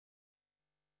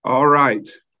All right.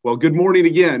 Well, good morning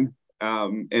again,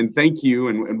 and thank you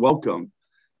and welcome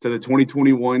to the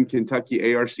 2021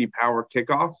 Kentucky ARC Power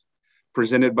Kickoff,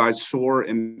 presented by SOAR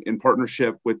in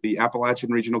partnership with the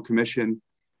Appalachian Regional Commission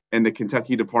and the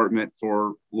Kentucky Department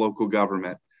for Local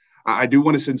Government. I do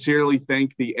want to sincerely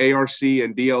thank the ARC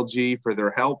and DLG for their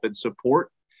help and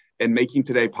support in making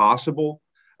today possible.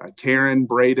 Karen,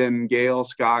 Braden, Gail,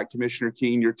 Scott, Commissioner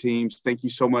Keene, your teams, thank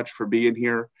you so much for being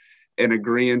here and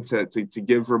agreeing to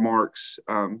give remarks.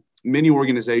 Many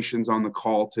organizations on the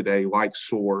call today, like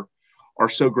SOAR, are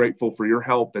so grateful for your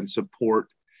help and support.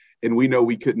 And we know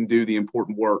we couldn't do the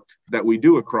important work that we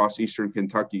do across Eastern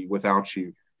Kentucky without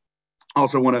you. I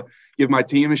also want to give my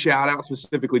team a shout out,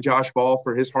 specifically Josh Ball,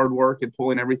 for his hard work and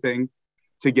pulling everything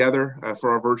together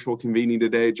for our virtual convening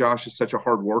today. Josh is such a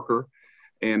hard worker,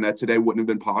 and today wouldn't have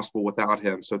been possible without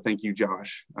him. So thank you,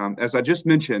 Josh. As I just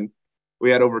mentioned, we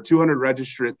had over 200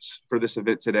 registrants for this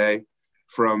event today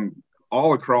from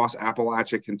all across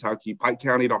Appalachia, Kentucky, Pike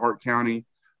County to Hart County.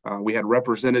 We had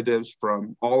representatives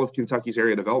from all of Kentucky's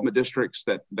area development districts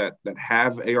that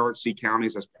have ARC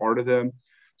counties as part of them.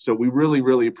 So we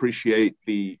really appreciate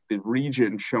the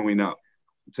region showing up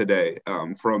today.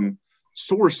 From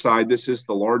SOAR's side, this is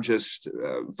the largest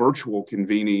virtual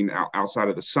convening outside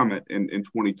of the summit in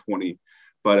 2020.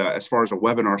 But as far as a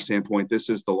webinar standpoint, this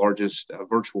is the largest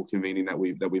virtual convening that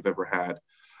we've ever had.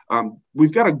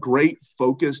 We've got a great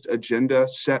focused agenda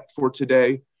set for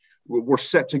today. We're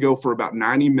set to go for about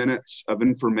 90 minutes of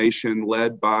information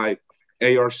led by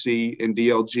ARC and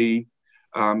DLG.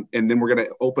 And then we're going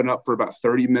to open up for about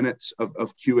 30 minutes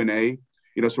of Q&A.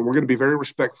 So we're going to be very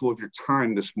respectful of your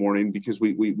time this morning because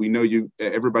we know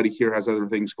everybody here has other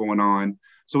things going on.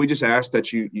 So we just ask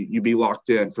that you be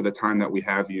locked in for the time that we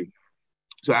have you.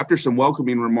 So after some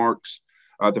welcoming remarks,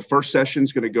 the first session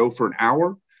is going to go for an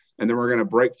hour, and then we're going to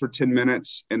break for 10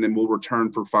 minutes, and then we'll return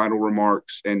for final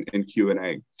remarks and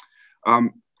Q&A.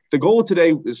 The goal of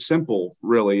today is simple,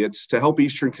 really. It's to help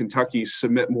Eastern Kentucky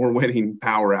submit more winning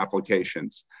power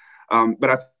applications. But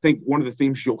I think one of the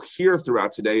themes you'll hear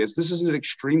throughout today is this is an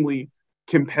extremely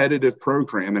competitive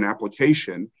program and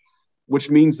application,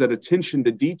 which means that attention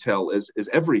to detail is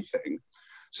everything.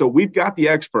 So we've got the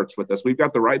experts with us. We've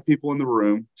got the right people in the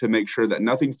room to make sure that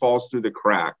nothing falls through the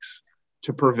cracks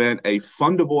to prevent a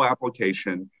fundable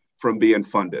application from being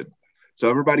funded. So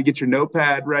everybody get your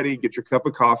notepad ready, get your cup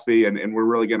of coffee, and we're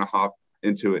really going to hop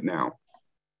into it now.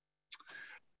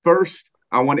 First,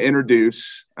 I want to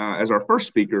introduce, as our first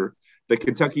speaker, the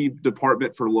Kentucky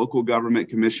Department for Local Government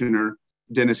Commissioner,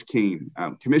 Dennis Keene.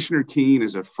 Commissioner Keene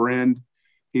is a friend.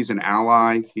 He's an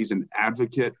ally. He's an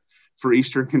advocate for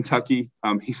Eastern Kentucky.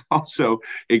 He's also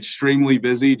extremely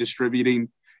busy distributing,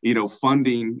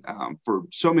 funding for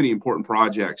so many important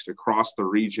projects across the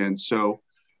region. So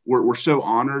we're so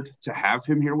honored to have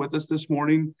him here with us this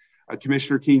morning.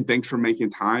 Commissioner Keene, thanks for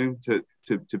making time to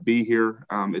be here.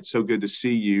 It's so good to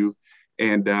see you.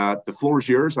 And the floor is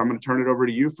yours. I'm going to turn it over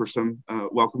to you for some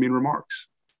welcoming remarks.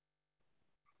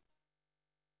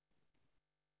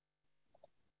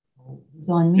 He's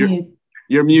on mute.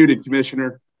 You're muted,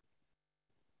 Commissioner.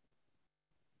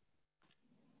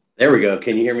 There we go.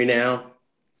 Can you hear me now?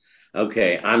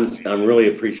 Okay, I'm really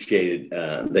appreciated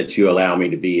that you allow me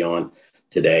to be on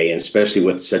today, and especially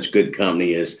with such good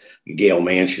company as Gail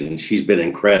Manchin. She's been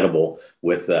incredible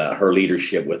with her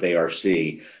leadership with ARC.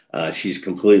 She's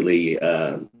completely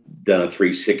done a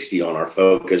 360 on our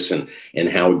focus and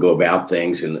how we go about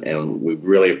things, and we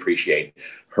really appreciate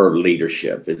her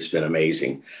leadership. It's been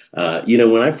amazing.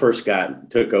 When I first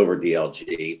took over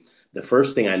DLG, the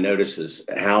first thing I noticed is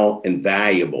how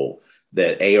invaluable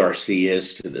that ARC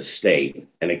is to the state,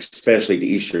 and especially to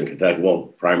Eastern Kentucky, well,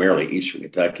 primarily Eastern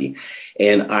Kentucky.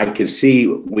 And I could see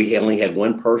we only had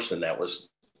one person that was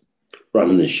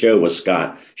running the show was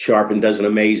Scott Sharp, and does an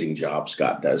amazing job,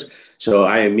 Scott does. So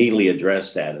I immediately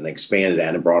addressed that and expanded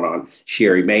that and brought on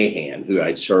Sherry Mahan, who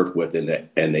I'd served with in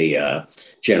the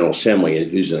General Assembly,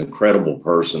 who's an incredible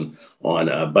person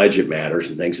on budget matters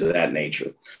and things of that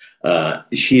nature.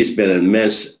 She has been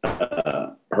immense.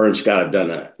 Her and Scott have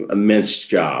done an immense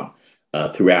job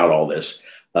throughout all this.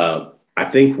 I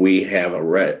think we have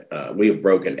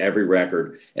broken every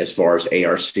record as far as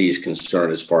ARC is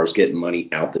concerned, as far as getting money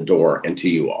out the door and to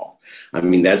you all. I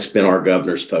mean, that's been our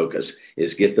governor's focus,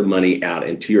 is get the money out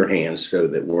into your hands so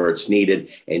that where it's needed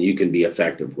and you can be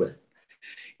effective with it.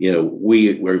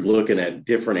 We're looking at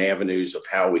different avenues of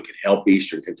how we could help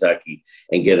Eastern Kentucky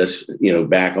and get us,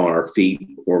 back on our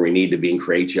feet where we need to be and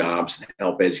create jobs and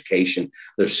help education.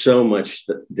 There's so much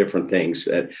different things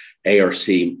that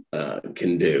ARC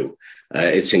can do.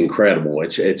 It's incredible.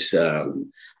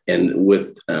 And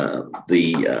with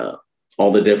the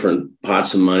all the different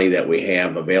pots of money that we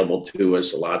have available to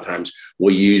us. A lot of times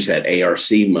we'll use that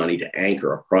ARC money to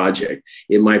anchor a project.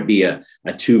 It might be a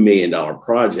 $2 million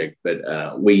project,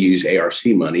 but we use ARC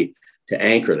money to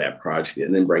anchor that project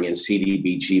and then bring in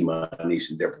CDBG monies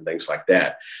and different things like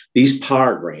that. These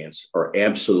power grants are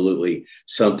absolutely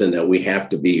something that we have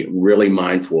to be really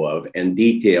mindful of, and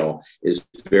detail is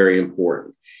very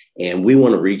important. And we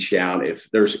want to reach out if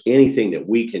there's anything that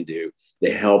we can do to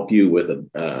help you with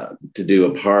to do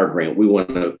a power grant. We want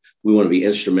to be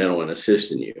instrumental in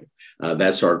assisting you.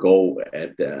 That's our goal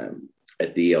at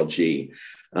DLG.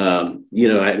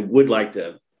 I would like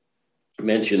to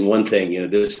mention one thing.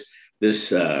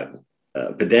 This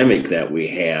pandemic that we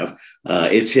have,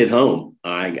 it's hit home.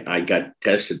 I got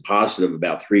tested positive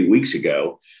about 3 weeks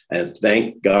ago, and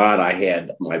thank God I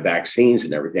had my vaccines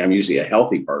and everything. I'm usually a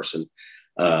healthy person,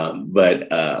 but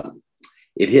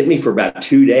it hit me for about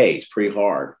 2 days, pretty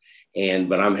hard.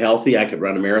 But I'm healthy. I could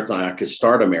run a marathon. I could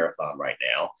start a marathon right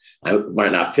now. I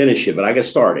might not finish it, but I could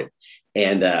start it.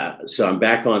 And so I'm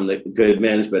back on the good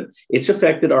mends, but it's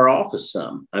affected our office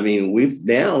some. I mean, we've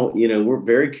now, we're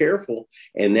very careful.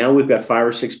 And now we've got 5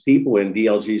 or 6 people in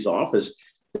DLG's office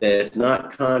that's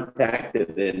not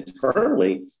contacted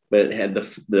internally, but had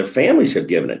their families have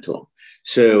given it to them.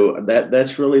 So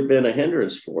that's really been a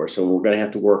hindrance for us. And we're going to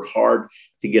have to work hard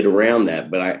to get around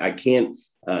that. But I can't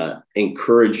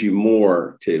encourage you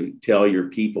more to tell your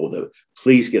people to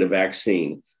please get a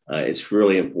vaccine. It's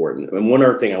really important. And one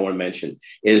other thing I want to mention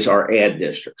is our ad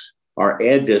districts. Our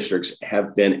ad districts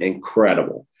have been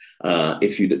incredible.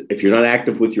 If you're not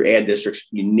active with your ad districts,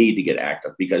 you need to get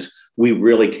active, because we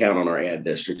really count on our ad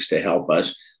districts to help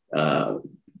us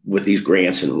with these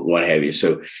grants and what have you.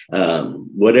 So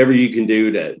whatever you can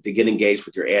do to get engaged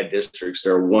with your ad districts,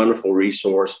 they're a wonderful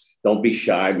resource. Don't be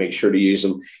shy. Make sure to use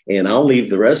them. And I'll leave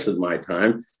the rest of my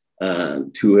time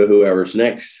to whoever's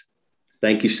next.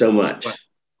 Thank you so much.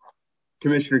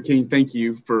 Commissioner King, thank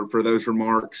you for those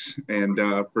remarks and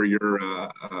for your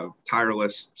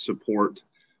tireless support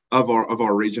of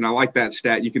our region. I like that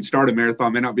stat. You can start a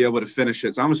marathon, may not be able to finish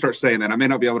it. So I'm gonna start saying that. I may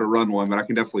not be able to run one, but I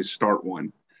can definitely start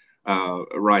one.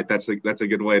 Right, that's a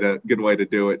good way to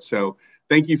do it. So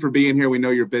thank you for being here. We know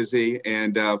you're busy,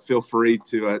 and feel free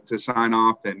to sign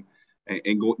off and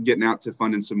getting out to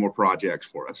funding some more projects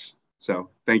for us.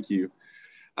 So thank you.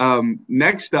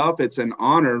 Next up, it's an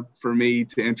honor for me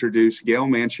to introduce Gail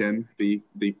Manchin, the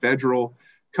federal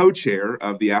co-chair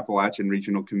of the Appalachian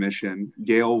Regional Commission.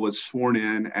 Gail was sworn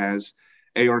in as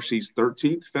ARC's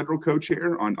 13th federal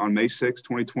co-chair on May 6,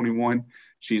 2021.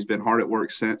 She's been hard at work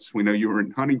since. We know you were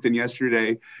in Huntington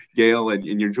yesterday, Gail, and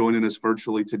you're joining us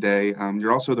virtually today.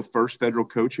 You're also the first federal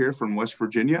co-chair from West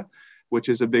Virginia, which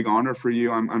is a big honor for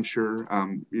you, I'm sure.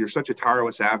 You're such a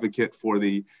tireless advocate for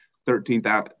the 13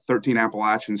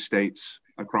 Appalachian states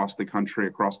across the country,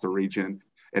 across the region,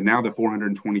 and now the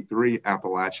 423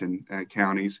 Appalachian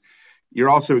counties. You're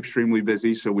also extremely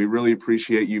busy, so we really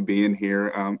appreciate you being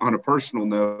here. On a personal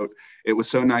note, it was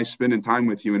so nice spending time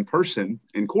with you in person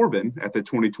in Corbin at the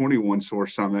 2021 SOAR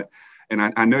Summit.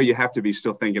 And I know you have to be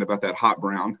still thinking about that hot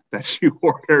brown that you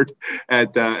ordered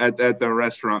at the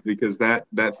restaurant, because that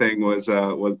thing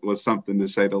was something, to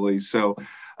say the least. So,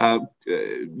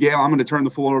 Gail, I'm going to turn the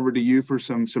floor over to you for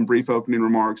some brief opening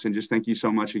remarks, and just thank you so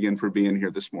much again for being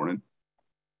here this morning.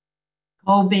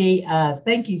 Colby,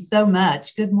 thank you so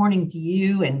much. Good morning to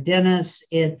you and Dennis.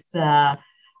 It's not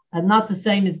the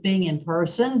same as being in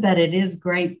person, but it is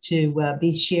great to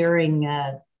be sharing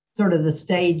sort of the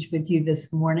stage with you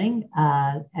this morning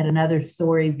at another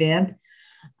SOAR event.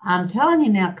 I'm telling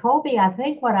you now, Colby, I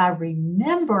think what I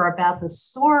remember about the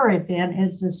SOAR event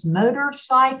is this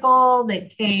motorcycle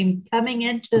that came coming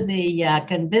into the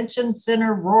convention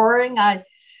center roaring. I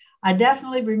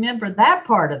definitely remember that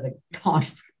part of the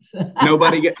conference.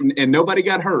 Nobody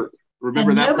got hurt.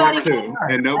 Remember that part too.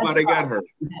 And nobody got hurt.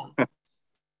 Yeah.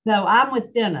 So I'm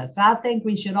with Dennis. I think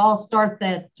we should all start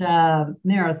that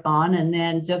marathon and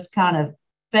then just kind of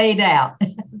fade out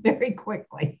very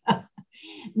quickly.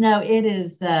 No,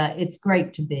 it's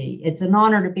great to be. It's an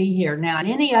honor to be here. Now, in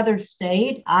any other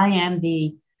state, I am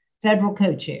the federal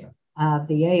co-chair of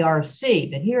the ARC,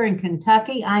 but here in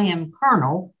Kentucky, I am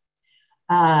Colonel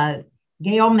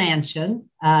Gail Manchin,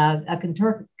 a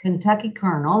Kentucky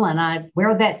colonel, and I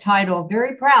wear that title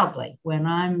very proudly when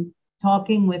I'm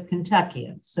talking with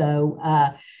Kentuckians. So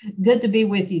good to be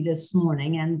with you this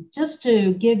morning. And just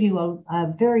to give you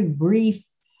a very brief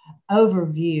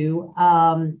overview,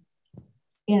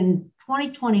 in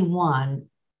 2021,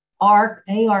 ARC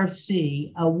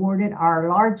awarded our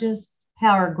largest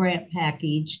power grant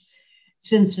package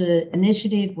since the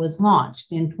initiative was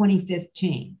launched in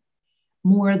 2015.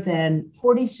 more than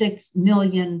 $46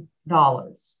 million.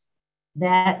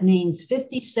 That means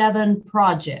 57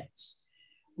 projects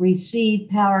receive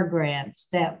power grants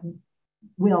that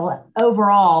will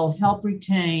overall help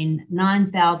retain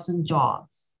 9,000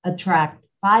 jobs, attract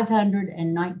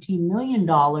 $519 million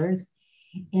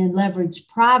in leveraged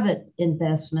private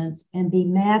investments, and be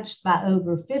matched by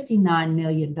over $59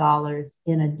 million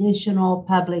in additional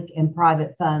public and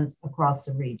private funds across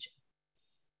the region.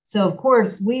 So, of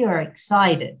course, we are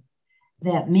excited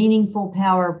that meaningful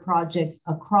power projects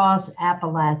across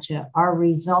Appalachia are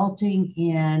resulting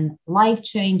in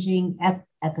life-changing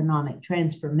economic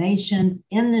transformations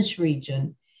in this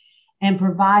region and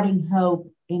providing hope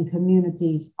in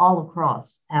communities all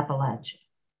across Appalachia.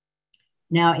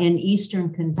 Now, in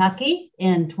Eastern Kentucky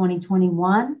in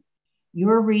 2021,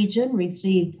 your region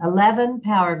received 11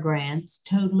 power grants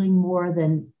totaling more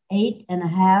than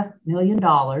 $8.5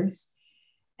 million.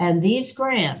 And these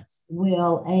grants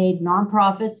will aid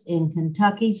nonprofits in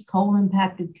Kentucky's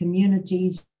coal-impacted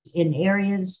communities in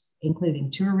areas including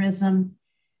tourism,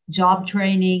 job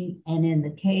training, and in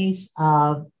the case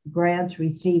of grants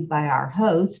received by our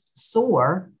host,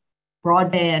 SOAR,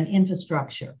 broadband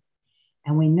infrastructure.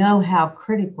 And we know how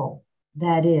critical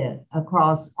that is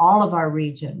across all of our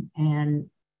region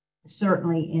and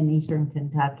certainly in Eastern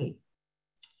Kentucky.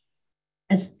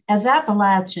 As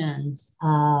Appalachians,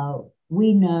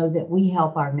 we know that we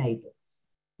help our neighbors.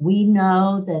 We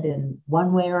know that in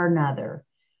one way or another,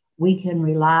 we can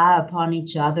rely upon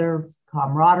each other for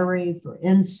camaraderie, for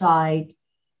insight,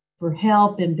 for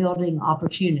help in building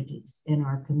opportunities in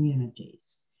our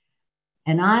communities.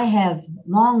 And I have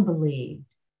long believed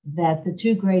that the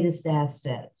two greatest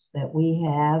assets that we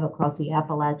have across the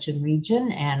Appalachian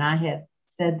region, and I have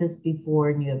said this before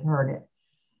and you have heard it,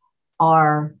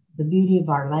 are the beauty of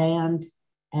our land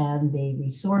and the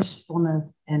resourcefulness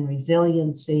and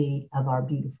resiliency of our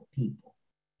beautiful people.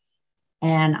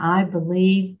 And I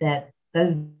believe that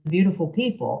those beautiful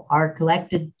people are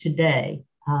collected today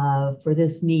for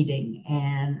this meeting.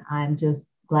 And I'm just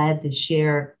glad to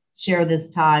share this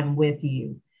time with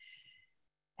you.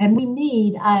 And we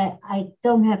need, I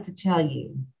don't have to tell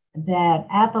you that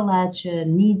Appalachia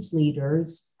needs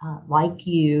leaders like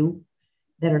you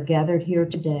that are gathered here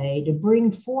today to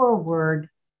bring forward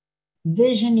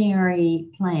visionary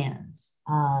plans,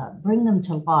 bring them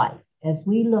to life as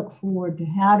we look forward to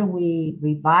how do we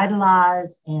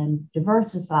revitalize and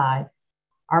diversify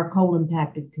our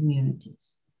coal-impacted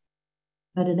communities.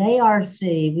 But at ARC,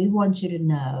 we want you to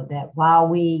know that while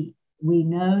we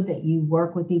know that you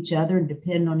work with each other and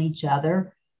depend on each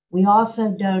other, we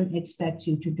also don't expect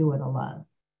you to do it alone.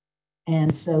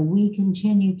 And so we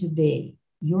continue to be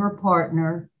your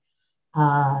partner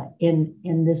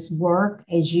in this work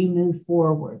as you move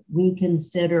forward. We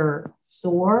consider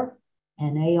SOAR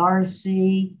and ARC,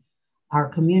 our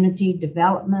community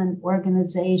development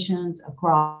organizations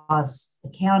across the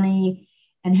county,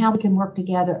 and how we can work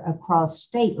together across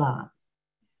state lines.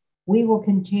 We will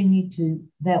continue to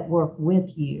that work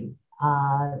with you.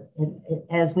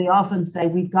 As we often say,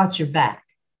 we've got your back.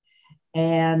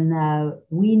 And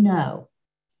we know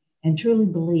and truly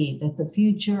believe that the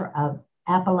future of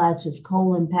Appalachia's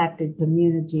coal-impacted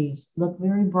communities look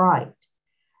very bright.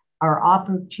 Our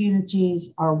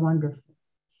opportunities are wonderful.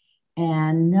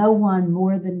 And no one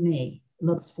more than me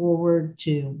looks forward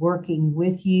to working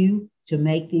with you to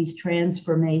make these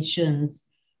transformations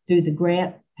through the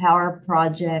grant power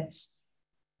projects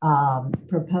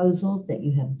proposals that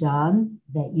you have done,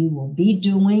 that you will be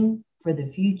doing for the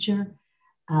future.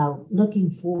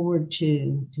 Looking forward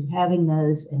to having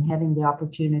those and having the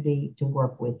opportunity to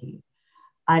work with you.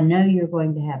 I know you're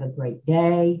going to have a great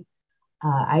day.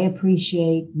 I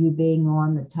appreciate you being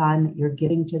on, the time that you're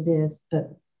giving to this,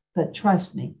 but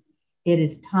trust me, it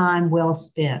is time well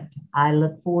spent. I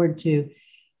look forward to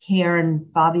Karen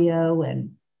Fabio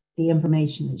and the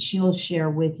information that she'll share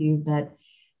with you. But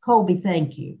Colby,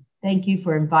 thank you. Thank you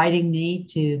for inviting me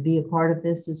to be a part of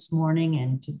this morning,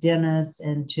 and to Dennis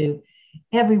and to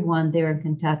everyone there in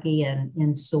Kentucky and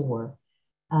in SOAR.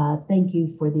 Thank you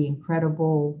for the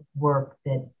incredible work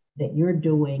that you're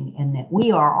doing and that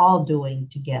we are all doing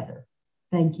together.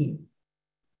 Thank you.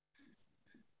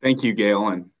 Thank you, Gail,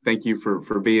 and thank you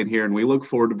for being here. And we look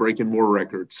forward to breaking more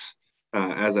records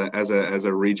as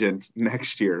a region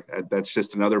next year. That's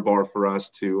just another bar for us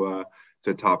to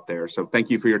top there. So thank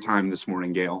you for your time this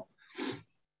morning, Gail.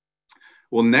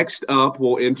 Well, next up,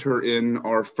 we'll enter in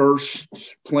our first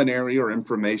plenary or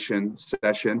information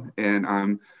session, and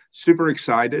I'm super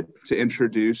excited to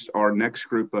introduce our next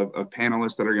group of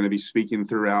panelists that are going to be speaking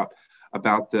throughout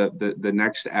about the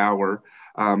next hour.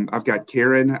 I've got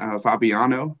Karen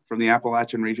Fabiano from the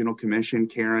Appalachian Regional Commission.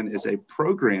 Karen is a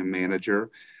program manager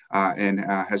and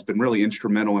has been really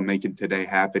instrumental in making today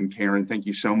happen. Karen, thank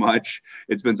you so much.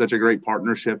 It's been such a great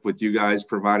partnership with you guys,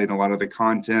 providing a lot of the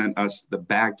content, us the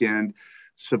back end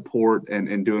support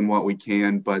and doing what we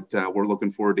can. But we're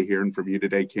looking forward to hearing from you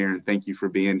today, Karen. Thank you for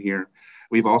being here.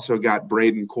 We've also got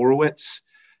Braden Korowitz.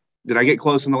 Did I get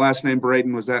close in the last name,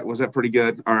 Braden? Was that pretty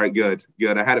good? All right, good.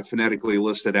 I had it phonetically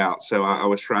listed out, so I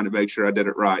was trying to make sure I did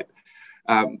it right.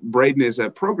 Braden is a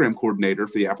program coordinator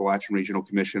for the Appalachian Regional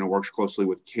Commission and works closely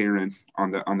with Karen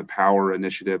on the power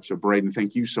initiative. So Braden,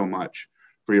 thank you so much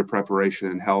for your preparation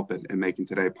and help and making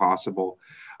today possible.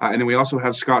 And then we also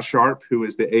have Scott Sharp, who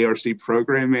is the ARC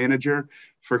program manager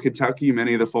for Kentucky.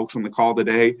 Many of the folks on the call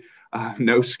today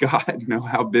know Scott, know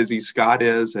how busy Scott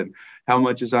is and how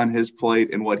much is on his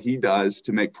plate and what he does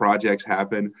to make projects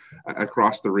happen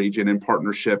across the region in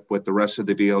partnership with the rest of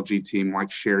the DLG team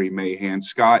like Sherry Mahan.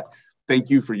 Scott,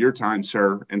 thank you for your time,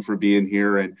 sir, and for being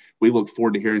here. And we look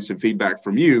forward to hearing some feedback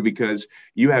from you because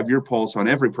you have your pulse on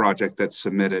every project that's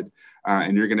submitted.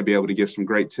 And you're going to be able to give some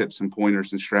great tips and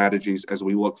pointers and strategies as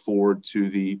we look forward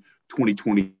to the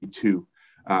 2022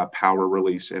 power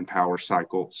release and power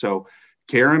cycle. So,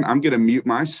 Karen, I'm going to mute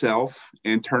myself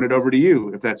and turn it over to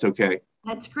you, if that's okay.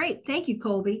 That's great. Thank you,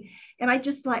 Colby. And I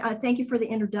just thank you for the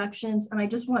introductions. And I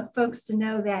just want folks to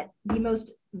know that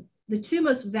the two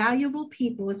most valuable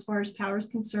people as far as power is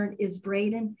concerned is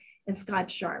Braden and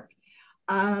Scott Sharp.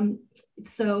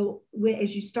 So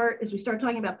as we start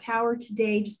talking about power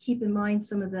today, just keep in mind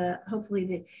some of hopefully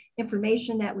the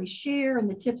information that we share and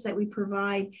the tips that we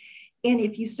provide. And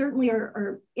if you certainly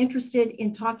are interested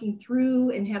in talking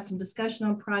through and have some discussion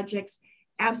on projects,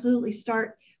 absolutely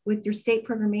start with your state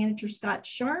program manager, Scott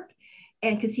Sharp,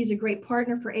 and because he's a great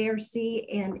partner for ARC,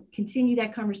 and continue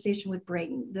that conversation with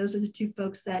Braden. Those are the two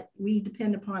folks that we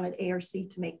depend upon at ARC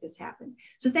to make this happen.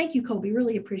 So thank you, Colby,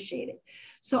 really appreciate it.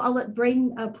 So I'll let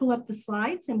Braden pull up the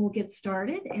slides and we'll get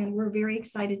started. And we're very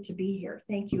excited to be here.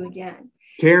 Thank you again.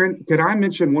 Karen, could I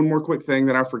mention one more quick thing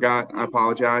that I forgot? I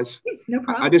apologize. Yes, no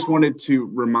problem. I just wanted to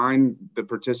remind the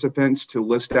participants to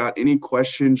list out any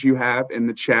questions you have in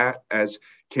the chat as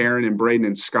Karen and Braden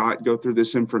and Scott go through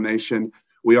this information.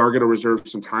 We are going to reserve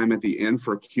some time at the end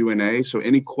for Q&A. So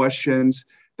any questions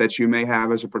that you may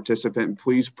have as a participant,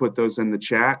 please put those in the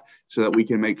chat so that we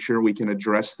can make sure we can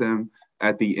address them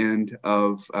at the end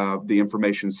of the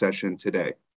information session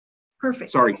today.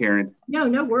 Perfect. Sorry, Karen.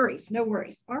 No worries. No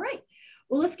worries. All right.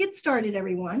 Well, let's get started,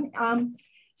 everyone.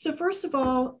 So first of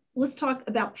all, let's talk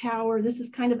about power. This is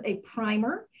kind of a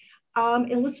primer.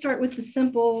 And let's start with the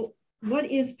simple, what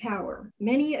is power?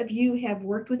 Many of you have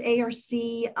worked with ARC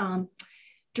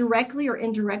directly or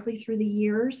indirectly through the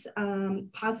years,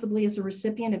 possibly as a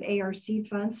recipient of ARC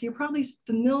funds. So you're probably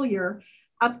familiar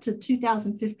up to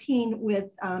 2015 with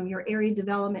your area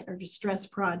development or distress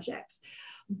projects.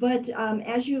 But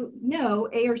as you know,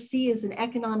 ARC is an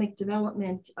economic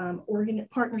development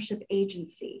partnership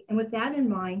agency. And with that in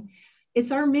mind,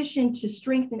 it's our mission to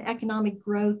strengthen economic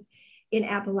growth in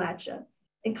Appalachia.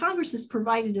 And Congress has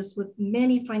provided us with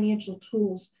many financial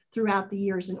tools throughout the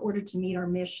years in order to meet our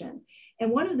mission. And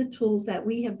one of the tools that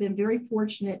we have been very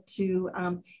fortunate to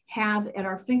have at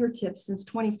our fingertips since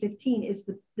 2015 is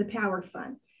the Power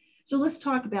Fund. So let's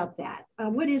talk about that.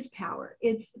 What is power?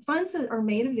 It's funds that are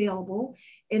made available,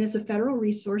 and it's a federal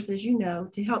resource, as you know,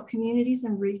 to help communities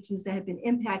and regions that have been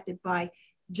impacted by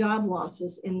job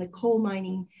losses in the coal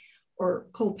mining or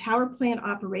coal power plant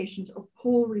operations or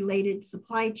coal-related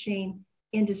supply chain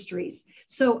industries.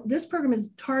 So this program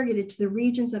is targeted to the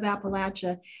regions of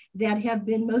Appalachia that have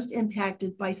been most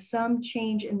impacted by some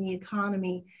change in the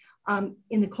economy,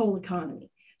 in the coal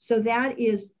economy. So that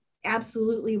is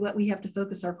absolutely what we have to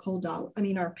focus our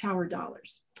our power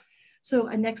dollars. So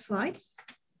next slide.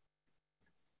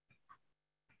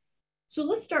 So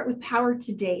let's start with power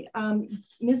to date.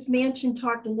 Ms. Manchin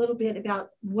talked a little bit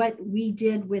about what we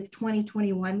did with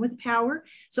 2021 with power.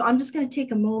 So I'm just going to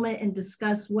take a moment and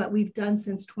discuss what we've done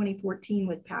since 2014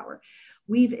 with power.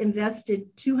 We've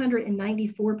invested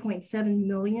 $294.7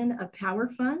 million of power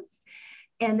funds,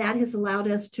 and that has allowed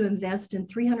us to invest in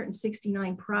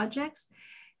 369 projects.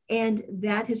 And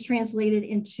that has translated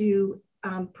into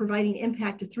providing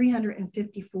impact to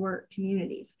 354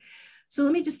 communities. So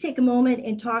let me just take a moment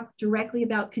and talk directly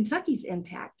about Kentucky's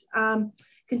impact.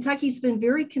 Kentucky's been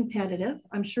very competitive.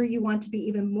 I'm sure you want to be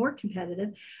even more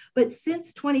competitive. But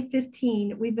since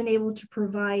 2015, we've been able to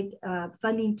provide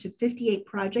funding to 58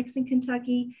 projects in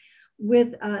Kentucky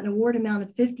with an award amount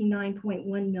of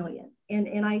 $59.1 million.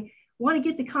 And I want to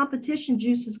get the competition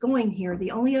juices going here.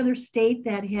 The only other state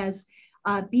that has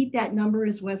beat that number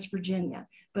is West Virginia.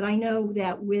 But I know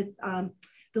that with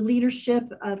the leadership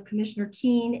of Commissioner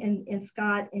Keene and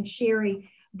Scott and Sherry,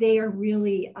 they are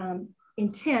really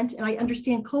intent. And I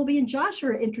understand Colby and Josh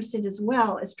are interested as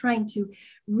well as trying to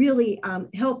really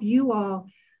help you all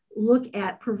look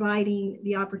at providing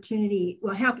the opportunity,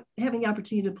 well, having the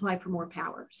opportunity to apply for more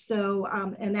power. So,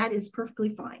 and that is perfectly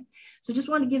fine. So just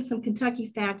want to give some Kentucky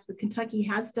facts, but Kentucky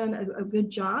has done a good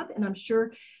job. And I'm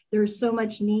sure there's so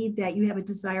much need that you have a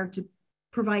desire to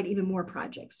provide even more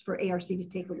projects for ARC to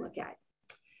take a look at.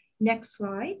 Next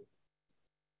slide.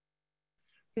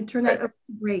 And turn that over to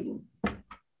Braden.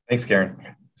 Thanks,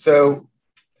 Karen. So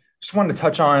just wanted to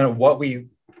touch on what we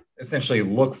essentially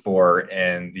look for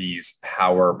in these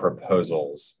power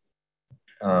proposals.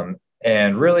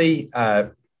 And really,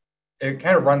 it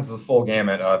kind of runs the full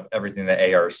gamut of everything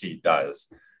that ARC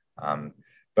does.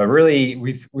 But really,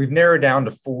 we've narrowed down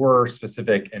to 4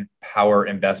 specific power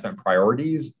investment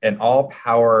priorities, and all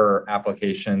power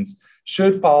applications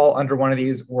should fall under one of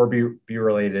these or be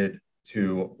related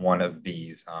to one of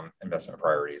these investment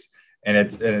priorities. And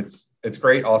it's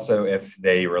great also if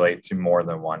they relate to more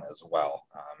than one as well.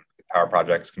 Power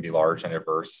projects can be large and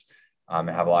diverse and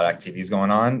have a lot of activities going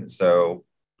on. So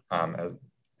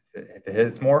if it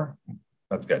hits more,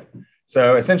 that's good.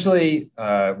 So essentially,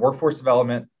 workforce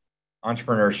development,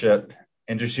 entrepreneurship,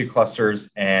 industry clusters,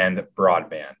 and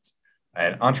broadband.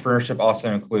 And entrepreneurship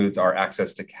also includes our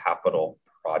access to capital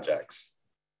projects.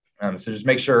 So just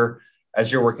make sure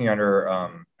as you're working under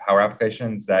power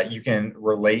applications that you can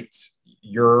relate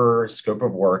your scope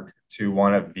of work to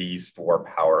one of these 4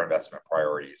 power investment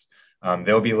priorities.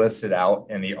 They'll be listed out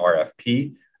in the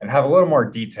RFP and have a little more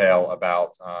detail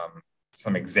about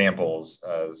some examples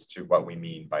as to what we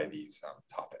mean by these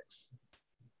topics.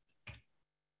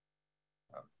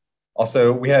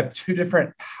 Also, we have 2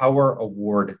 different power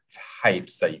award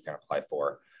types that you can apply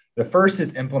for. The first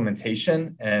is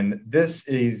implementation, and this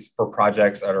is for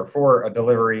projects that are for a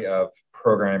delivery of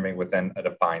programming within a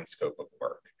defined scope of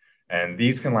work. And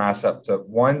these can last up to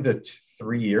 1 to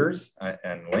 3 years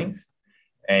in length.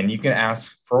 And you can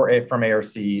ask for it from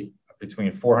ARC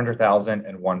between $400,000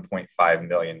 and $1.5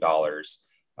 million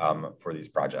for these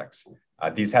projects.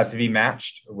 These have to be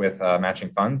matched with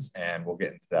matching funds, and we'll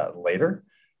get into that later.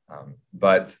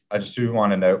 But I just do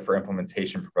want to note for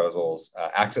implementation proposals,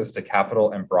 access to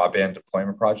capital and broadband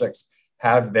deployment projects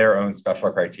have their own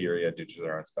special criteria due to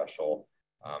their own special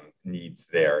needs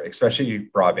there, especially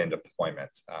broadband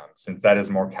deployment. Since that is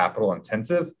more capital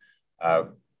intensive,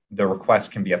 the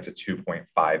request can be up to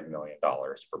 $2.5 million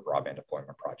for broadband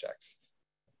deployment projects.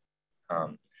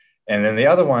 And then the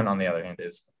other one, on the other hand,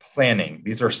 is planning.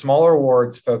 These are smaller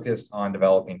awards focused on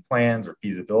developing plans or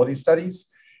feasibility studies,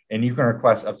 and you can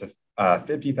request up to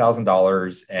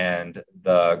 $50,000, and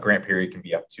the grant period can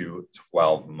be up to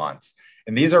 12 months.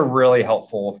 And these are really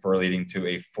helpful for leading to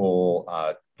a full,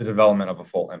 the development of a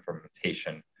full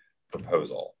implementation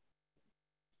proposal.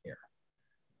 Here,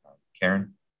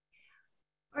 Karen.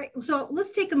 All right, so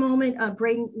let's take a moment.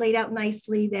 Braden laid out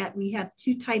nicely that we have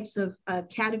 2 types of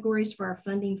categories for our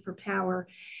funding for power.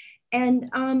 And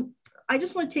I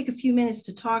just want to take a few minutes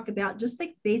to talk about just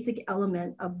the basic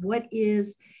element of what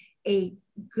is a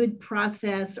good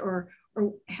process, or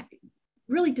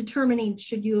really determining,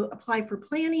 should you apply for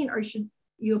planning or should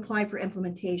you apply for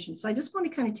implementation. So I just want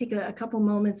to kind of take a couple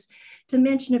moments to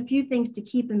mention a few things to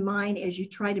keep in mind as you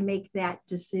try to make that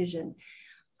decision.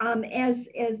 As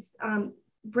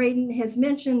Braden has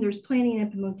mentioned, there's planning and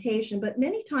implementation, but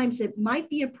many times it might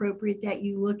be appropriate that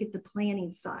you look at the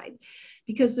planning side,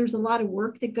 because there's a lot of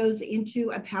work that goes into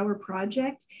a power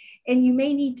project, and you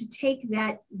may need to take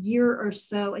that year or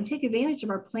so and take advantage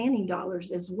of our planning dollars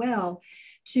as well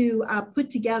to put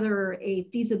together a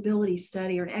feasibility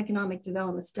study or an economic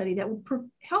development study that will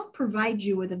help provide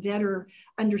you with a better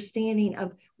understanding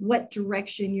of what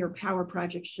direction your power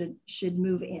project should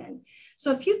move in.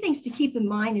 So a few things to keep in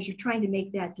mind as you're trying to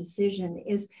make that decision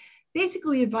is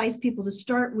basically advise people to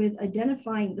start with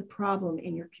identifying the problem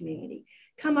in your community,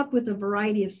 come up with a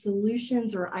variety of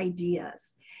solutions or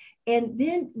ideas, and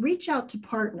then reach out to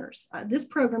partners. This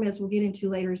program, as we'll get into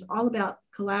later, is all about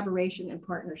collaboration and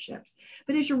partnerships.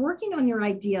 But as you're working on your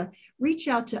idea, reach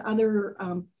out to other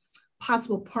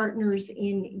possible partners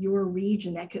in your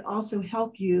region that could also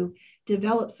help you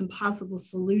develop some possible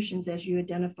solutions as you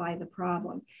identify the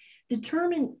problem.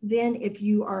 Determine then if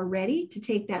you are ready to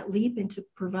take that leap into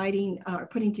providing or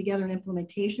putting together an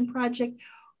implementation project,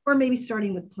 or maybe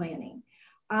starting with planning.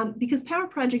 Because power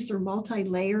projects are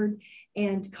multi-layered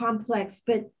and complex,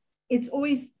 but it's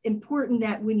always important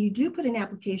that when you do put an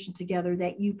application together,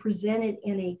 that you present it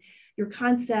in your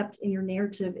concept and your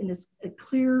narrative in a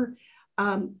clear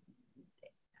an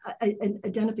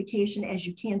identification as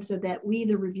you can, so that we,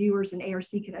 the reviewers and ARC,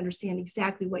 can understand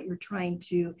exactly what you're trying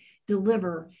to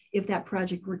deliver if that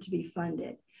project were to be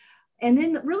funded. And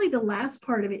then really the last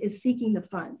part of it is seeking the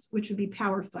funds, which would be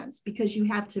power funds, because you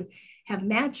have to have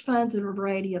match funds and a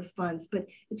variety of funds. But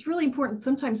it's really important.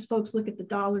 Sometimes folks look at the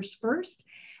dollars first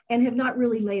and have not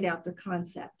really laid out their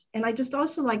concept. And I just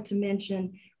also like to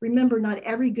mention, remember, not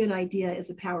every good idea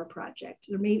is a power project.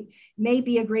 There may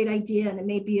be a great idea, and it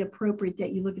may be appropriate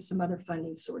that you look at some other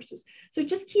funding sources. So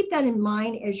just keep that in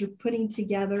mind as you're putting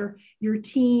together your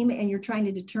team and you're trying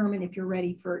to determine if you're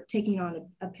ready for taking on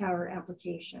a power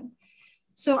application.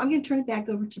 So I'm going to turn it back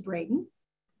over to Braden.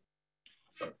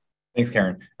 So, thanks,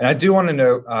 Karen. And I do want to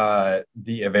note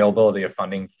the availability of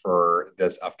funding for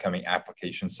this upcoming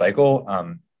application cycle.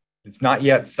 It's not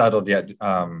yet settled yet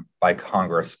by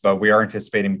Congress, but we are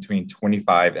anticipating between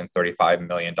 $25 and $35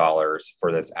 million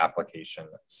for this application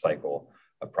cycle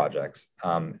of projects.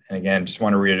 And again, just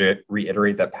want to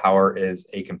reiterate that power is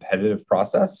a competitive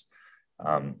process.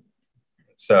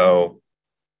 So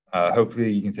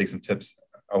hopefully you can take some tips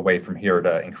away from here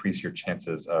to increase your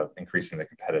chances of increasing the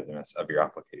competitiveness of your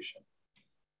application.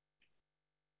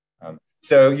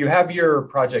 So you have your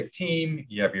project team,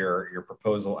 you have your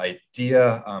proposal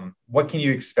idea. What can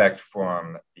you expect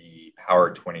from the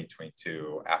Power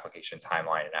 2022 application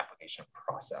timeline and application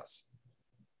process?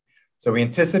 So we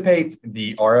anticipate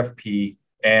the RFP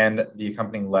and the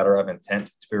accompanying letter of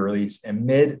intent to be released in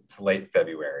mid to late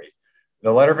February.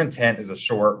 The letter of intent is a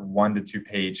short 1 to 2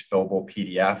 page fillable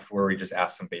PDF where we just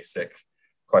ask some basic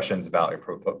questions about your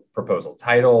proposal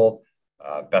title,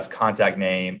 best contact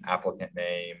name, applicant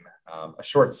name, a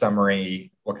short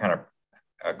summary, what kind of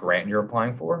grant you're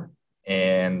applying for,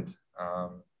 and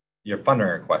your funding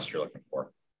request you're looking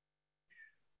for.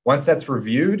 Once that's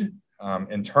reviewed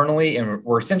internally, and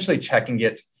we're essentially checking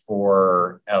it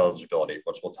for eligibility,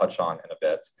 which we'll touch on in a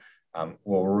bit.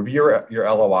 We'll review your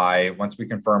LOI. Once we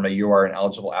confirm that you are an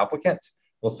eligible applicant,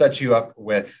 we'll set you up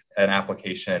with an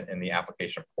application in the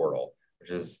application portal, which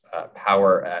is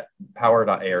power.arc.gov.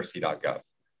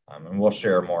 And we'll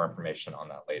share more information on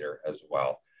that later as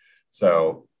well.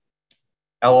 So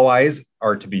LOIs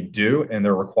are to be due, and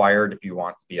they're required if you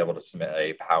want to be able to submit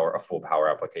a full power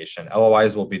application.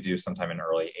 LOIs will be due sometime in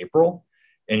early April,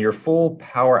 and your full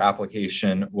power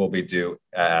application will be due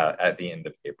at the end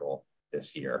of April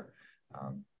this year.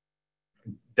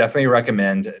 Definitely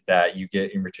recommend that you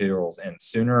get your materials in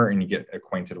sooner and you get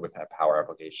acquainted with that power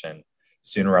application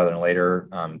sooner rather than later,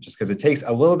 just because it takes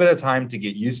a little bit of time to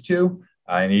get used to,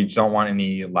 and you don't want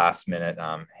any last minute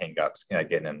hangups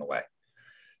getting in the way.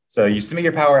 So you submit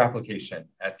your power application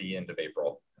at the end of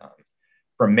April.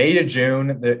 From May to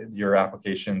June, your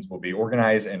applications will be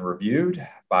organized and reviewed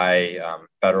by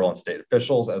federal and state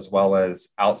officials, as well as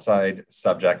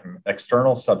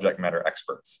external subject matter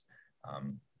experts.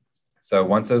 So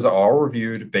once those are all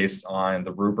reviewed based on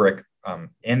the rubric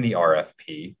in the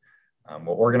RFP,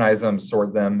 we'll organize them,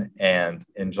 sort them, and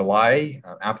in July,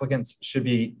 applicants should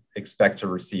expect to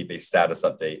receive a status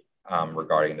update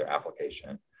regarding their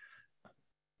application.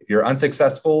 If you're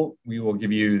unsuccessful, we will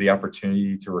give you the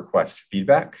opportunity to request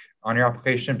feedback on your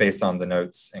application based on the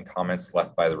notes and comments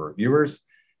left by the reviewers.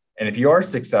 And if you are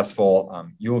successful,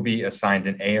 you will be assigned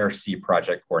an ARC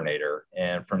project coordinator.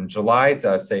 And from July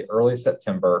to, say, early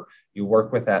September, you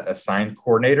work with that assigned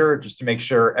coordinator just to make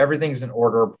sure everything's in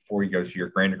order before you go to your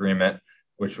grant agreement,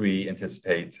 which we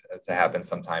anticipate to happen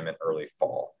sometime in early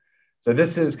fall. So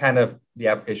this is kind of the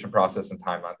application process and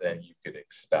timeline that you could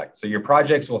expect. So your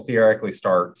projects will theoretically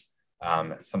start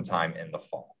sometime in the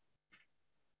fall.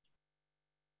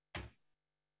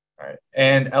 All right,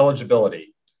 and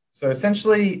eligibility. So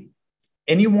essentially,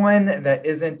 anyone that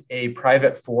isn't a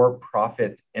private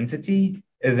for-profit entity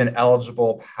is an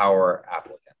eligible power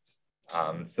applicant.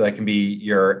 So that can be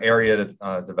your area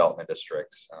development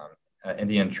districts,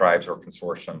 Indian tribes or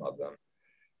consortium of them.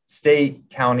 State,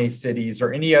 county, cities,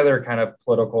 or any other kind of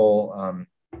political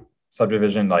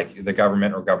subdivision like the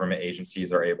government or government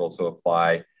agencies are able to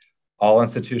apply. All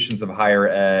institutions of higher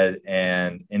ed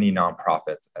and any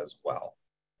nonprofits as well.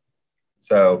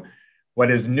 So what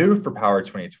is new for Power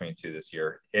 2022 this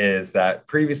year is that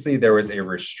previously there was a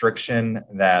restriction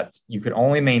that you could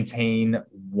only maintain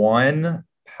one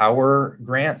power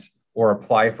grant or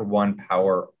apply for one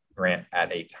power grant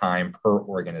at a time per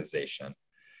organization.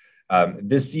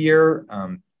 This year,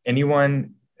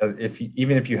 anyone,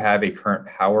 even if you have a current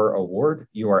power award,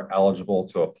 you are eligible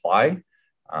to apply.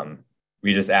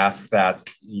 We just ask that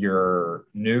your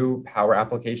new power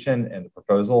application and the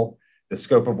proposal, the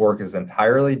scope of work is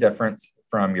entirely different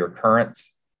from your current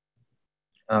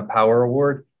power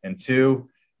award. And two,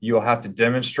 you'll have to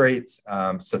demonstrate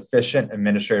sufficient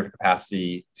administrative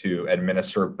capacity to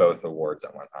administer both awards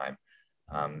at one time.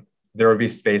 There will be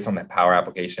space on the Power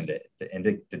application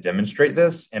to demonstrate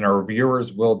this, and our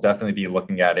reviewers will definitely be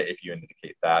looking at it if you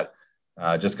indicate that,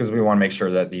 just because we want to make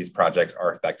sure that these projects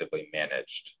are effectively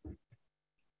managed.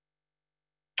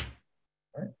 All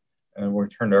right, and we'll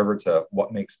turn it over to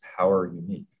what makes Power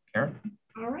unique. Karen?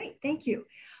 All right, thank you.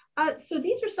 So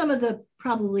these are some of the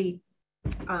probably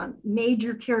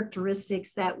major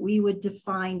characteristics that we would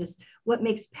define as what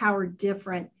makes Power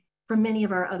different from many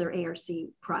of our other ARC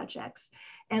projects.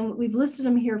 And we've listed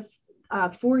them here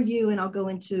for you, and I'll go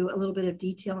into a little bit of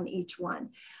detail in each one.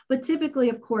 But typically,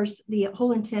 of course, the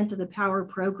whole intent of the Power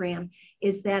program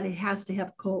is that it has to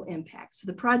have coal impact. So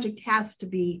the project has to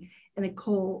be in a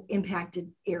coal impacted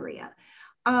area.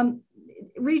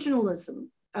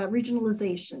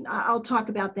 Regionalization, I'll talk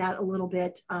about that a little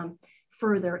bit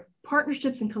further.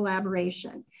 Partnerships and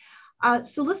collaboration.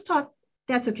 So let's talk.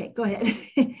 That's okay, go ahead.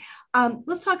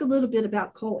 Let's talk a little bit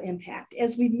about coal impact.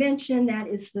 As we've mentioned, that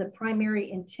is the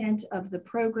primary intent of the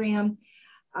program.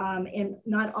 And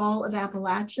not all of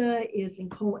Appalachia is in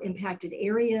coal impacted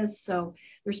areas. So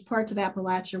there's parts of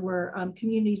Appalachia where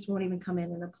communities won't even come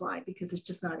in and apply because it's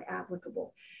just not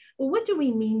applicable. Well, what do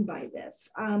we mean by this?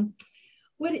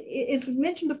 As we've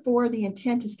mentioned before, the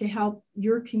intent is to help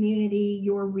your community,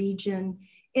 your region,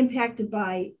 impacted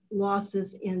by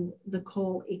losses in the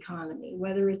coal economy,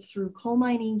 whether it's through coal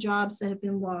mining jobs that have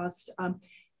been lost,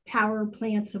 power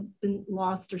plants have been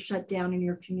lost or shut down in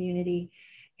your community,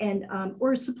 and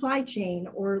or supply chain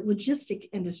or logistic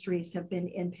industries have been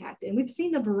impacted. And we've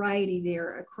seen the variety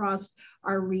there across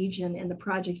our region and the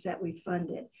projects that we've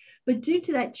funded. But due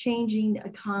to that changing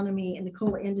economy in the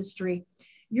coal industry,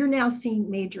 you're now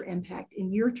seeing major impact,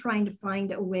 and you're trying to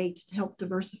find a way to help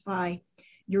diversify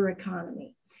your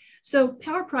economy. So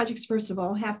power projects, first of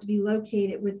all, have to be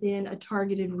located within a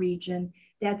targeted region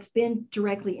that's been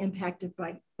directly impacted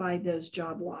by those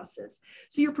job losses.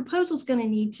 So your proposal is going to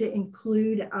need to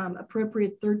include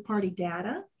appropriate third-party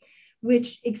data,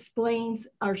 which explains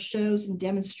or shows and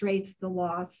demonstrates the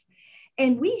loss.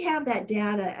 And we have that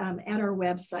data at our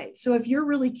website. So if you're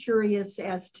really curious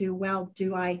as to, well,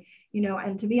 do I,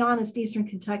 and to be honest, Eastern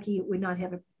Kentucky would not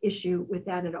have an issue with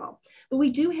that at all. But we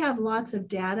do have lots of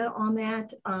data on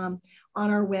that on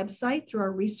our website through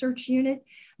our research unit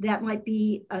that might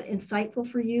be insightful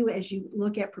for you as you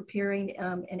look at preparing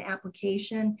an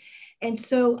application. And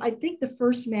so I think the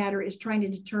first matter is trying to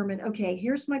determine, okay,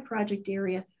 here's my project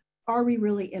area. Are we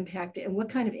really impacted? And what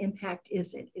kind of impact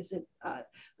is it? Is it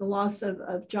the loss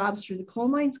of jobs through the coal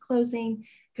mines closing?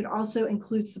 Could also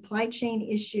include supply chain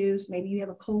issues. Maybe you have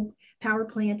a coal power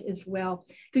plant as well,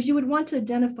 because you would want to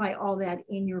identify all that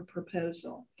in your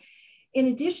proposal. In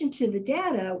addition to the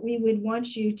data, we would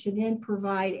want you to then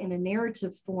provide in a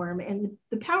narrative form, and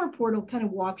the Power Portal kind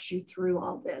of walks you through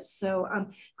all this. So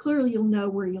clearly you'll know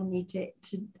where you'll need to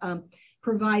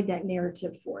provide that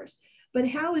narrative for us. But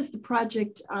how is the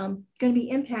project going to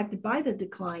be impacted by the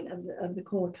decline of the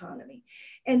coal economy?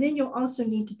 And then you'll also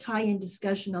need to tie in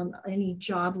discussion on any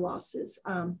job losses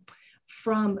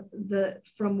from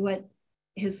what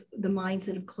the mines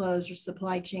that have closed or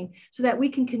supply chain, so that we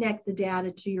can connect the data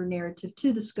to your narrative,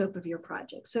 to the scope of your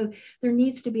project. So there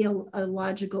needs to be a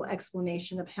logical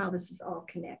explanation of how this is all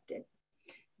connected.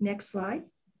 Next slide.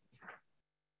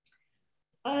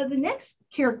 The next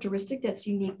characteristic that's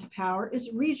unique to Power is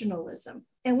regionalism.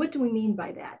 And what do we mean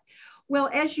by that?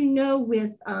 Well, as you know,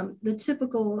 with the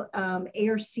typical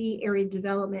ARC, area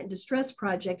development and distress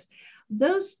projects,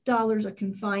 those dollars are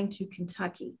confined to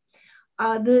Kentucky.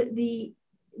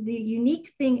 The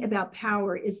unique thing about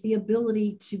Power is the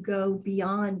ability to go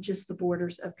beyond just the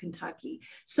borders of Kentucky.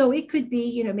 So it could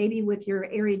be, maybe with your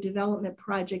area development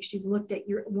projects, you've looked at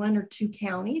your 1 or 2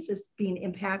 counties as being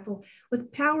impactful.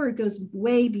 With Power, it goes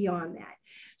way beyond that.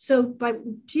 So by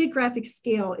geographic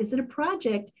scale, is it a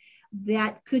project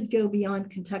that could go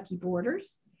beyond Kentucky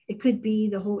borders? It could be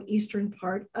the whole eastern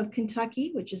part of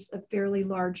Kentucky, which is a fairly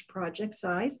large project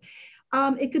size.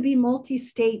 It could be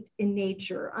multi-state in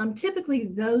nature.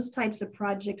 Typically, those types of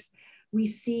projects we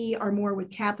see are more with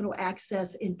capital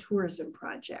access in tourism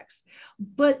projects,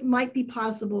 but might be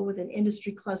possible with an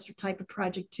industry cluster type of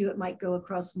project too. It might go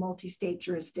across multi-state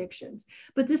jurisdictions.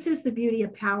 But this is the beauty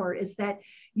of Power, is that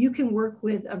you can work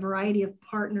with a variety of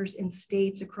partners in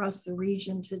states across the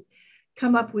region to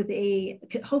come up with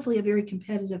hopefully a very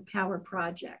competitive Power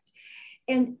project.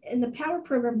 And the Power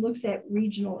program looks at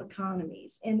regional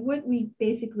economies. And what we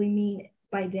basically mean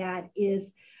by that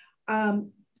is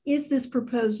this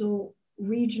proposal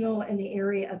regional in the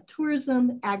area of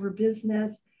tourism,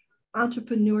 agribusiness,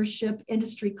 entrepreneurship,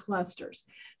 industry clusters.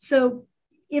 So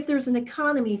if there's an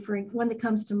economy, for one that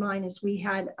comes to mind is we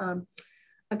had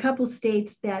a couple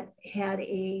states that had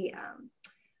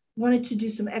wanted to do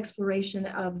some exploration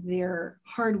of their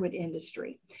hardwood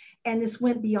industry. And this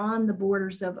went beyond the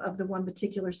borders of the one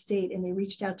particular state, and they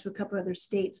reached out to a couple other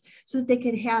states so that they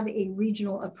could have a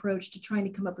regional approach to trying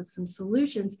to come up with some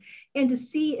solutions and to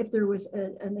see if there was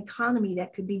an economy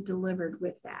that could be delivered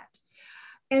with that.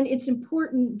 And it's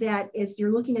important that as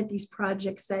you're looking at these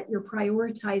projects, that you're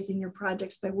prioritizing your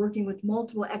projects by working with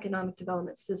multiple economic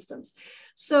development systems.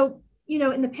 So, you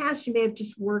know, in the past, you may have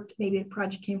just worked, maybe a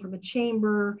project came from a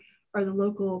chamber or the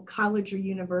local college or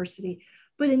university.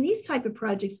 But in these type of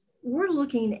projects, we're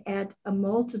looking at a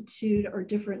multitude or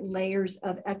different layers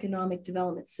of economic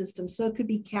development systems. So it could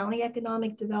be county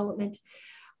economic development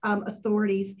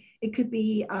authorities. It could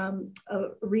be a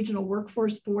regional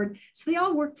workforce board. So they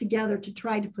all work together to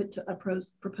try to put a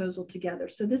proposal together.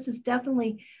 So this is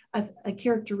definitely a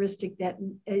characteristic that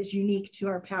is unique to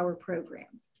our POWER program.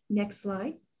 Next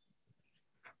slide.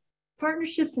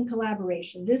 Partnerships and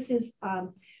collaboration. This is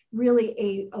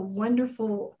really a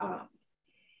wonderful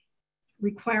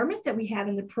requirement that we have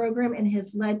in the program and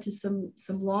has led to some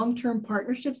long-term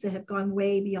partnerships that have gone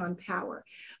way beyond POWER.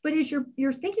 But as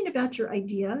you're thinking about your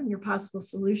idea and your possible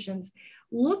solutions,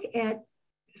 look at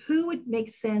who would make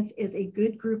sense as a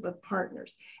good group of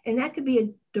partners. And that could be a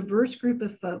diverse group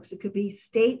of folks. It could be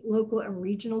state, local, and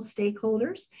regional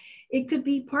stakeholders. It could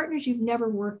be partners you've never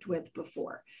worked with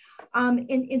before.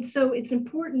 And so it's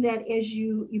important that as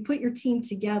you put your team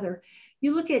together,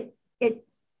 you look at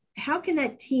how can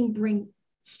that team bring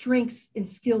strengths and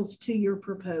skills to your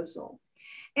proposal.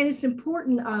 And it's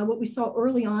important, what we saw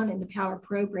early on in the POWER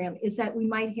program is that we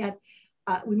might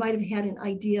have had an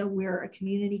idea where a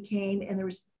community came and there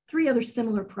was 3 other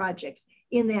similar projects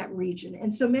in that region.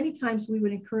 And so many times we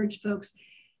would encourage folks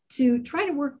to try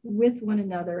to work with one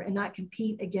another and not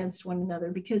compete against one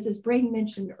another, because as Braden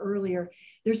mentioned earlier,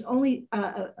 there's only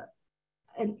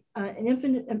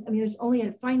there's only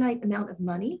a finite amount of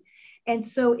money. And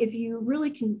so if you really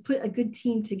can put a good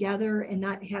team together and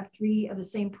not have 3 of the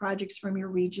same projects from your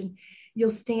region,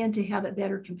 you'll stand to have a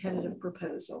better competitive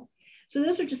proposal. So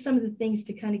those are just some of the things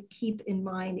to kind of keep in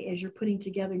mind as you're putting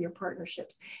together your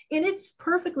partnerships. And it's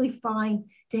perfectly fine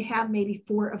to have maybe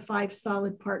 4 or 5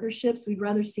 solid partnerships. We'd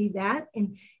rather see that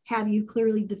and have you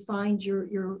clearly defined your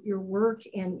work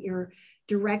and your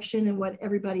direction and what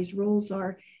everybody's roles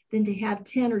are than to have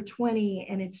 10 or 20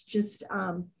 and it's just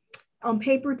on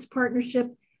paper it's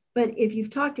partnership. But if you've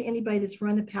talked to anybody that's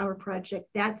run a POWER project,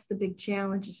 that's the big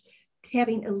challenge, is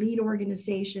having a lead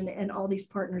organization and all these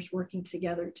partners working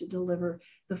together to deliver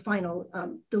the final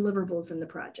deliverables in the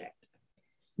project.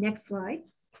 Next slide.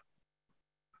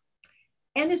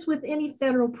 And as with any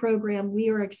federal program, we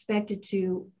are expected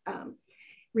to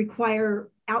require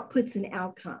outputs and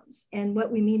outcomes. And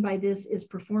what we mean by this is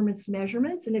performance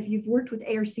measurements. And if you've worked with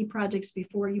ARC projects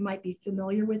before, you might be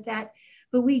familiar with that.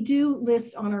 But we do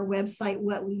list on our website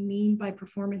what we mean by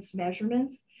performance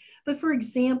measurements. But for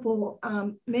example,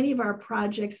 many of our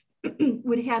projects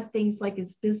would have things like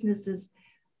as businesses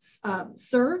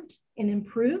served and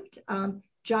improved,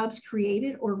 jobs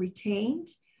created or retained,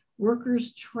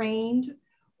 workers trained,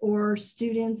 or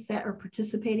students that are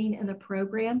participating in the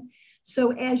program.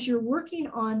 So as you're working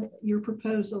on your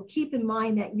proposal, keep in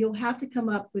mind that you'll have to come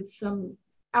up with some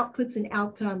outputs and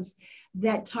outcomes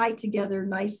that tie together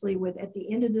nicely with, at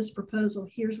the end of this proposal,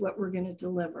 here's what we're going to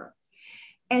deliver.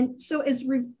 And so as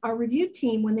our review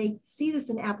team, when they see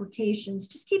this in applications,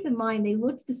 just keep in mind, they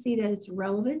look to see that it's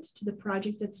relevant to the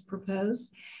project that's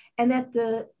proposed and that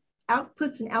the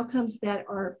outputs and outcomes that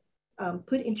are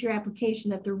put into your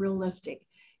application, that they're realistic.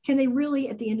 Can they really,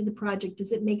 at the end of the project,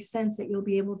 does it make sense that you'll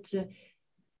be able to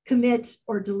commit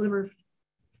or deliver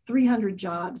 300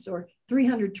 jobs or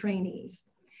 300 trainees?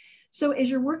 So as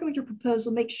you're working with your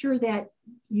proposal, make sure that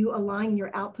you align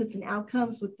your outputs and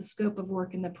outcomes with the scope of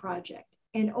work in the project.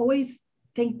 And always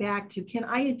think back to, can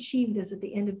I achieve this at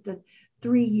the end of the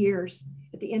 3 years,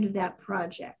 at the end of that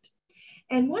project?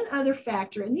 And one other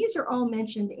factor, and these are all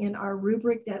mentioned in our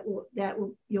rubric that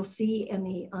you'll see in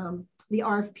the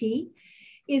RFP,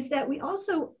 is that we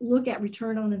also look at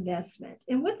return on investment.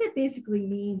 And what that basically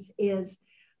means is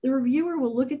the reviewer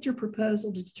will look at your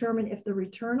proposal to determine if the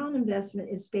return on investment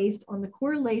is based on the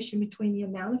correlation between the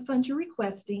amount of funds you're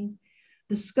requesting,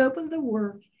 the scope of the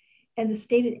work, and the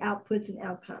stated outputs and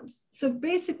outcomes. So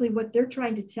basically what they're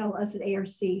trying to tell us at ARC,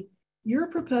 your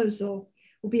proposal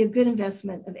will be a good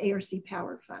investment of ARC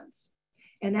POWER funds.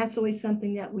 And that's always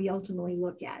something that we ultimately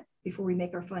look at before we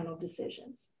make our final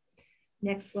decisions.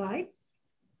 Next slide.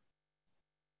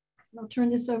 I'll turn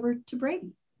this over to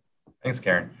Braden. Thanks,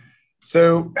 Karen.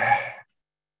 So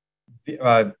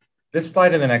this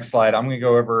slide and the next slide, I'm going to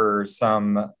go over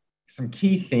some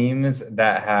key themes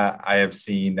that I have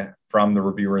seen from the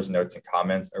reviewers' notes and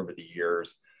comments over the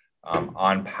years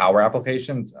on Power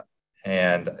applications.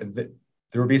 And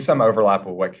there will be some overlap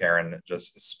with what Karen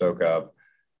just spoke of,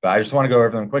 but I just want to go over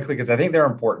them quickly because I think they're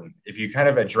important. If you kind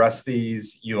of address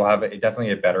these, you'll have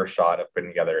definitely a better shot of putting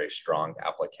together a strong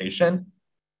application.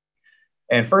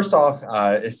 And first off,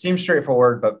 it seems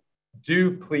straightforward, but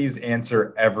do please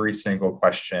answer every single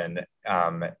question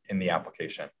in the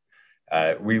application.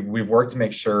 We've worked to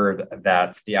make sure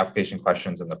that the application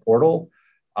questions in the portal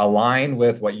align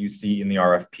with what you see in the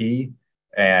RFP,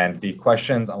 and the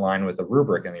questions align with the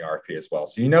rubric in the RFP as well.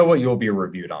 So you know what you'll be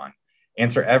reviewed on.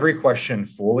 Answer every question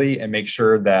fully and make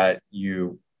sure that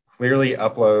you clearly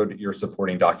upload your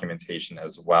supporting documentation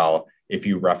as well if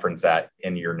you reference that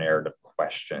in your narrative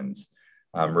questions.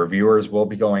 Reviewers will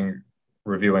be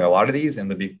reviewing a lot of these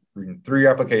and they'll be reading through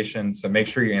your application. So make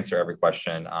sure you answer every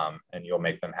question and you'll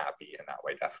make them happy in that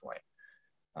way, definitely.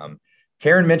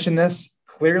 Karen mentioned this,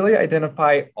 clearly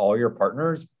identify all your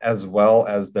partners as well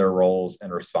as their roles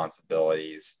and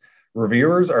responsibilities.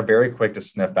 Reviewers are very quick to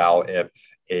sniff out if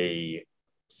a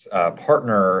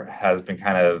partner has been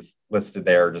kind of listed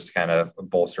there, just kind of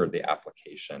bolster the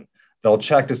application. They'll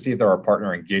check to see if there are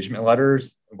partner engagement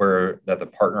letters that the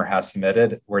partner has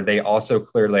submitted, where they also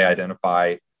clearly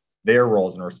identify their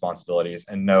roles and responsibilities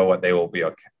and know what they will be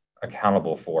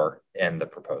accountable for in the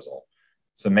proposal.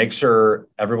 So make sure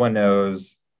everyone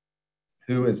knows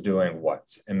who is doing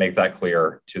what and make that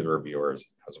clear to the reviewers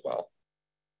as well.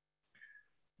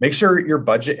 Make sure your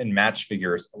budget and match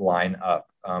figures line up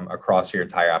across your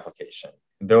entire application.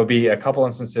 There will be a couple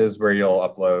instances where you'll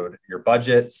upload your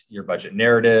budget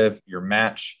narrative, your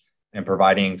match, and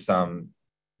providing some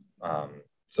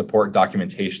support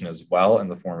documentation as well in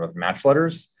the form of match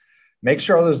letters. Make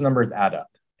sure all those numbers add up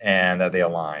and that they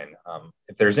align.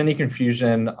 If there's any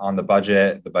confusion on the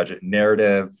budget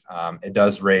narrative, it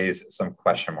does raise some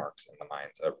question marks in the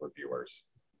minds of reviewers.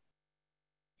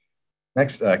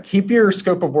 Next, keep your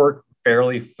scope of work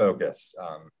fairly focused.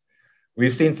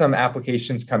 We've seen some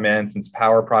applications come in, since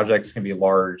Power projects can be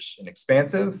large and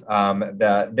expansive,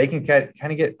 that they can kind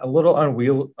of get a little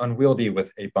unwieldy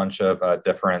with a bunch of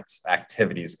different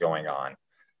activities going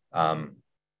on.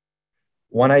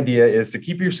 One idea is to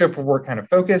keep your scope of work kind of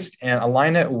focused and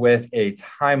align it with a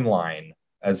timeline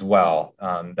as well.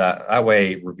 That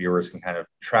way reviewers can kind of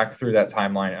track through that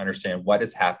timeline and understand what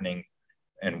is happening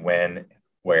and when,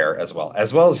 where, as well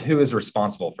as who is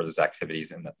responsible for those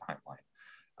activities in the timeline.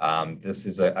 This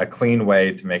is a clean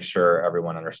way to make sure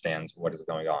everyone understands what is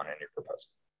going on in your proposal.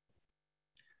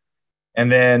 And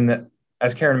then,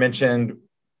 as Karen mentioned,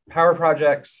 Power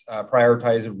projects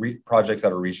prioritize projects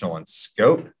that are regional in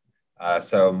scope.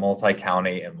 So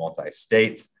multi-county and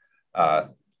multi-state.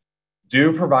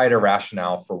 Do provide a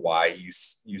rationale for why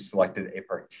you selected a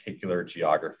particular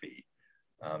geography.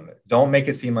 Don't make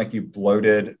it seem like you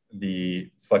bloated the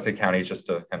selected county just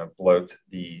to kind of bloat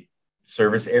the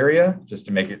service area, just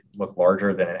to make it look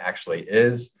larger than it actually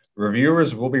is.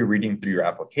 Reviewers will be reading through your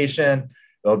application.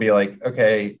 They'll be like,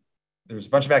 okay, there's a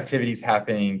bunch of activities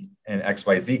happening in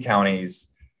XYZ counties.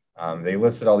 They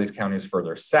listed all these counties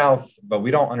further south, but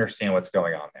we don't understand what's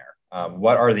going on there.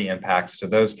 What are the impacts to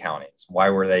those counties?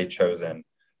 Why were they chosen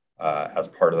as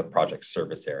part of the project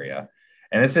service area?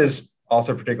 And this is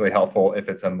also particularly helpful if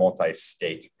it's a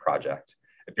multi-state project.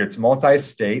 If it's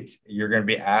multi-state, you're going to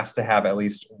be asked to have at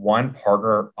least one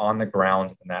partner on the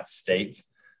ground in that state.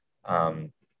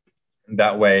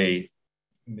 That way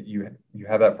you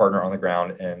have that partner on the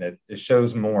ground, and it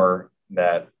shows more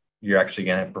that you're actually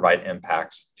going to provide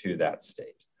impacts to that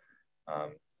state.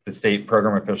 The state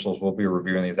program officials will be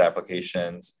reviewing these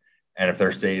applications, and if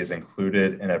their state is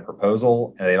included in a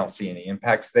proposal and they don't see any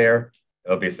impacts there,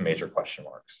 there'll be some major question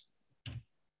marks.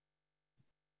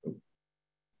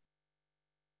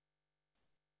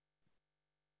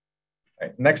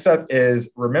 Right. Next up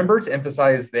is remember to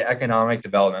emphasize the economic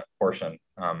development portion.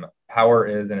 Power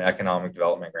is an economic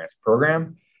development grants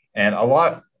program, and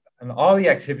all the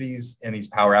activities in these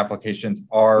Power applications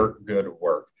are good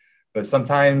work, but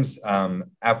sometimes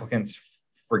applicants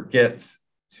forget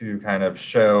to kind of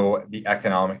show the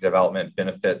economic development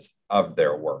benefits of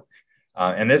their work.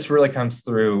 And this really comes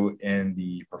through in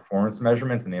the performance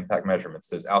measurements and the impact measurements,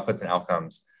 those outputs and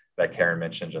outcomes that Karen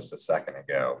mentioned just a second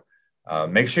ago.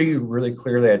 Make sure you really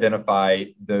clearly identify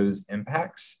those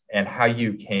impacts and how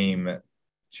you came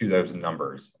to those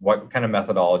numbers. What kind of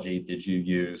methodology did you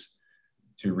use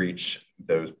to reach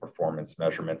those performance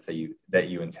measurements that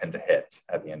you intend to hit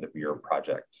at the end of your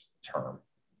project's term.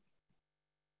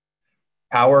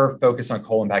 Power, focus on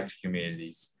coal impact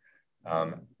communities.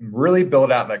 Really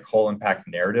build out that coal impact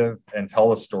narrative and tell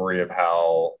the story of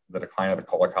how the decline of the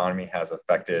coal economy has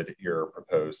affected your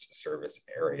proposed service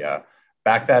area.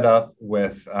 Back that up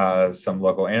with some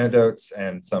local anecdotes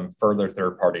and some further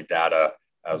third-party data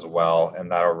as well,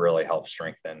 and that'll really help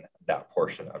strengthen that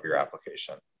portion of your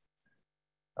application.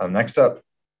 Next up,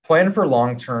 plan for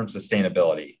long-term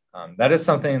sustainability. That is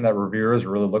something that reviewers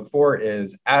really look for,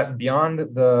 is beyond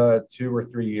the 2 or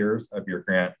 3 years of your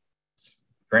grant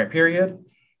period,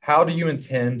 how do you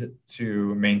intend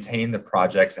to maintain the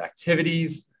project's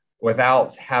activities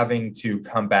without having to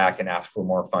come back and ask for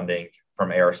more funding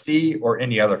from ARC or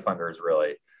any other funders,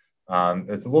 really?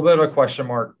 It's a little bit of a question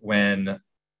mark when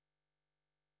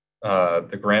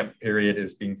the grant period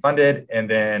is being funded and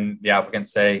then the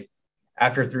applicants say,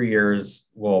 after 3 years,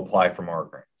 we'll apply for more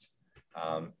grants.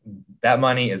 That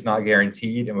money is not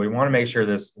guaranteed, and we want to make sure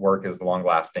this work is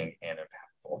long-lasting and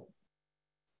impactful.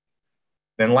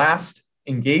 Then last,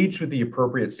 engage with the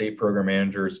appropriate state program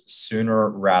managers sooner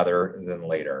rather than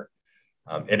later.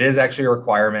 It is actually a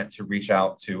requirement to reach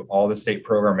out to all the state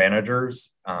program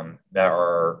managers that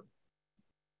are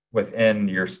within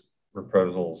your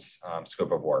proposal's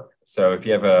scope of work. So if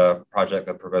you have a project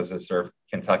that proposes to serve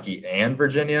Kentucky and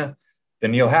Virginia,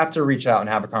 then you'll have to reach out and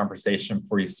have a conversation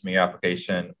before you submit your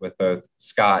application with both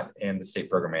Scott and the state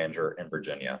program manager in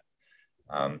Virginia.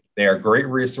 They are great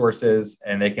resources,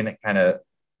 and they can kind of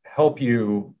help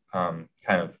you kind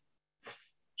of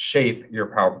shape your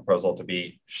power proposal to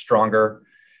be stronger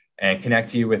and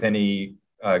connect you with any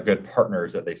good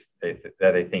partners that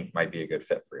they think might be a good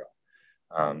fit for you.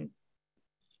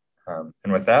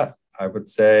 And with that, I would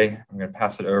say I'm going to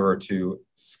pass it over to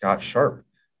Scott Sharp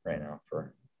right now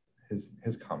for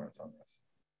his comments on this.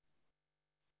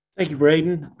 Thank you,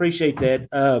 Braden. Appreciate that.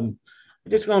 I'm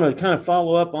just going to kind of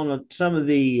follow up on some of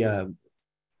the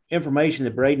information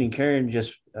that Braden and Karen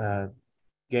just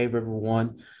gave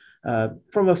everyone.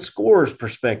 From a scorer's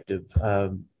perspective,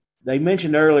 they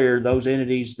mentioned earlier those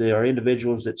entities that are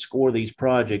individuals that score these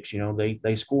projects. You know,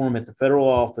 they score them at the federal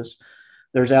office.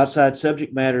 There's outside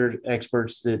subject matter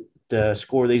experts that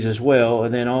score these as well.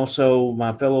 And then also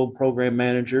my fellow program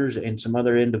managers and some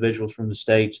other individuals from the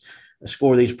states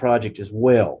score these projects as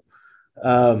well.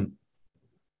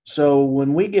 So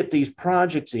when we get these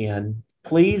projects in,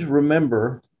 please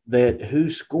remember that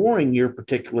who's scoring your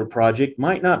particular project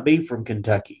might not be from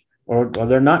Kentucky, or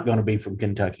they're not going to be from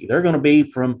Kentucky. They're going to be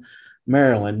from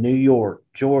Maryland, New York,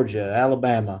 Georgia,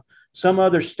 Alabama, some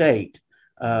other state.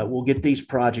 Will get these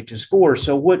projects and scores.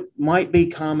 So what might be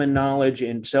common knowledge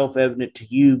and self-evident to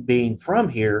you being from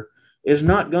here is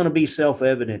not going to be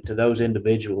self-evident to those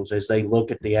individuals as they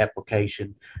look at the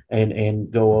application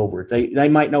and go over it. They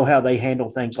might know how they handle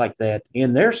things like that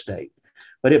in their state,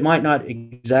 but it might not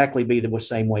exactly be the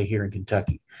same way here in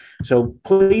Kentucky. So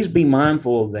please be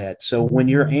mindful of that. So when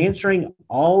you're answering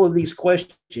all of these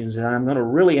questions, and I'm going to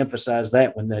really emphasize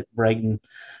that one that Braden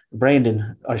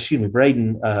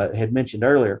had mentioned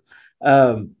earlier,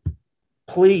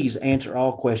 please answer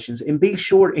all questions and be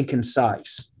short and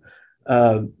concise.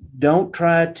 Don't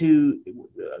try to,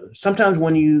 sometimes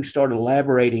when you start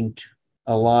elaborating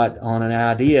a lot on an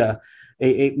idea,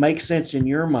 it makes sense in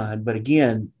your mind. But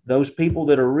again, those people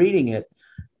that are reading it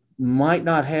might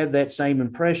not have that same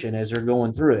impression as they're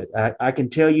going through it. I can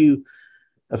tell you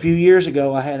a few years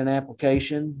ago, I had an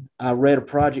application. I read a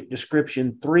project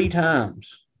description 3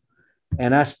 times.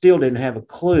 And I still didn't have a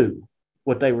clue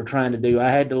what they were trying to do. I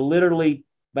had to literally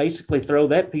basically throw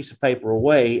that piece of paper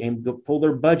away and go pull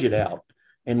their budget out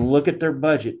and look at their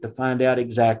budget to find out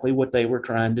exactly what they were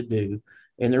trying to do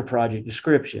in their project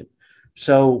description.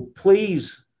 So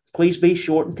please be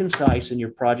short and concise in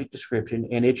your project description,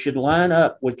 and it should line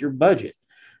up with your budget.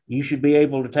 You should be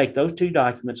able to take those 2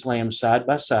 documents, lay them side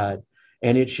by side,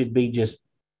 and it should be just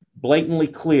blatantly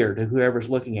clear to whoever's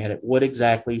looking at it what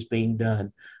exactly is being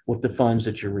done with the funds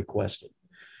that you're requesting.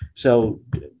 So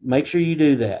make sure you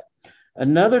do that.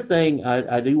 Another thing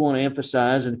I do want to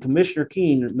emphasize, and Commissioner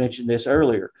Keene mentioned this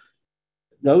earlier,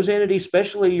 those entities,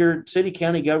 especially your city,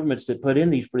 county governments that put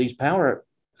in for these power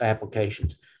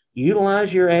applications,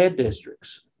 utilize your ad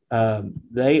districts.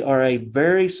 They are a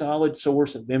very solid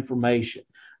source of information.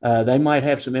 They might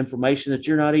have some information that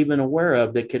you're not even aware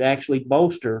of that could actually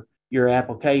bolster your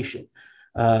application.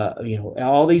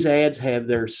 All these ads have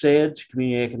their CEDS,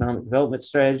 community economic development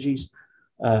strategies.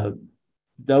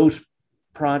 Those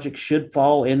projects should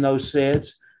fall in those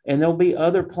CEDS, and there'll be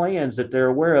other plans that they're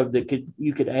aware of that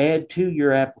you could add to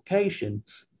your application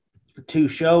to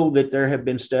show that there have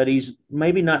been studies,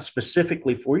 maybe not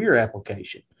specifically for your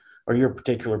application or your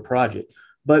particular project,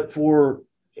 but for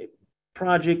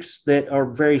projects that are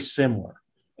very similar,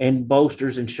 and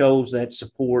bolsters and shows that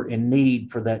support and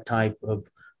need for that type of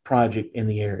project in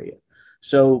the area.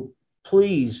 So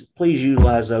please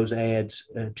utilize those ads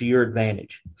to your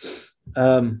advantage.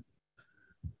 Now,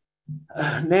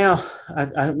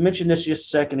 I mentioned this just a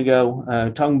second ago,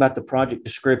 talking about the project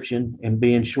description and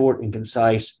being short and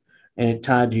concise and it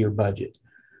tied to your budget.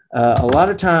 A lot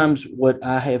of times what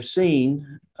I have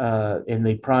seen in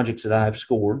the projects that I have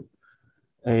scored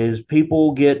is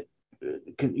people get,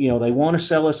 they want to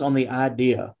sell us on the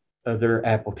idea of their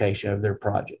application, of their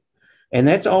project. And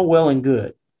that's all well and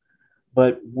good,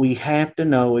 but we have to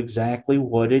know exactly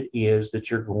what it is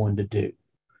that you're going to do.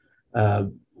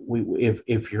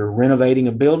 If you're renovating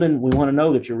a building, we want to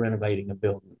know that you're renovating a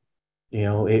building.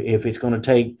 If it's going to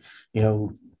take,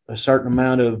 a certain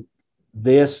amount of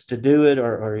this to do it,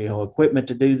 or equipment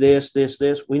to do this,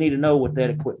 we need to know what that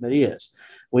equipment is.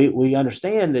 We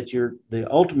understand that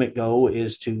the ultimate goal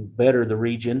is to better the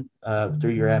region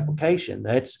through your application.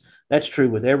 That's true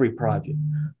with every project,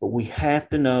 but we have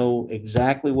to know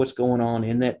exactly what's going on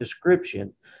in that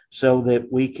description so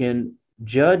that we can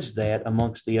judge that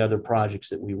amongst the other projects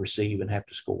that we receive and have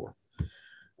to score.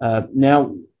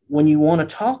 Now, when you want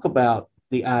to talk about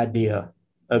the idea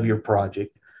of your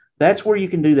project, that's where you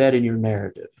can do that in your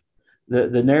narrative.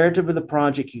 The narrative of the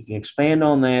project, you can expand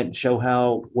on that and show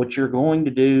how what you're going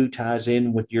to do ties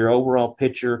in with your overall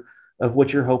picture of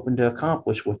what you're hoping to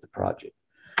accomplish with the project.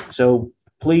 So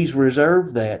please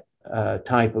reserve that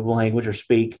type of language or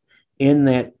speak in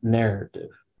that narrative.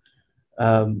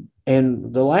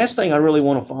 And the last thing I really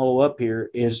want to follow up here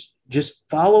is just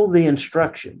follow the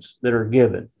instructions that are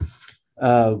given.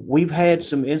 We've had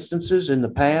some instances in the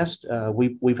past.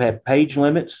 We've had page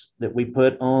limits that we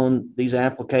put on these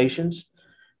applications.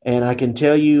 And I can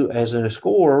tell you as a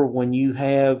scorer, when you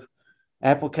have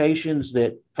applications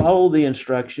that follow the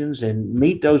instructions and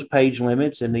meet those page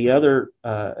limits and the other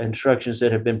instructions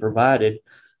that have been provided,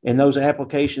 and those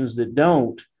applications that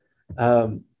don't,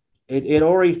 it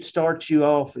already starts you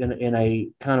off in a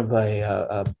kind of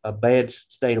a bad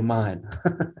state of mind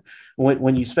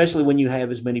when you, especially when you have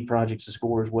as many projects to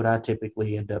score as what I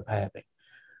typically end up having.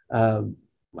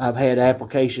 I've had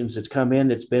applications that's come in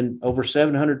that's been over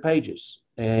 700 pages,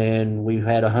 and we've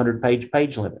had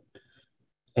 100-page limit.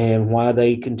 And why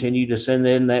they continue to send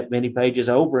in that many pages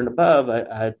over and above,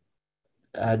 I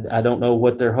don't know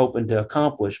what they're hoping to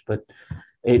accomplish, but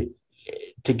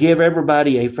to give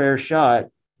everybody a fair shot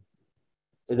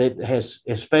that has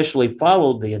especially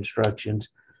followed the instructions,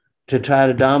 to try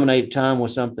to dominate time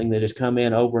with something that has come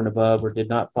in over and above or did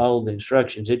not follow the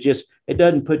instructions, it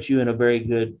doesn't put you in a very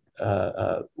good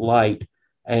light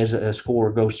as a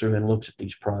scorer goes through and looks at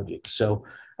these projects. So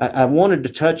I wanted to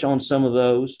touch on some of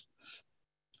those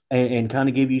and kind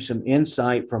of give you some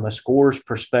insight from a scorer's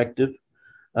perspective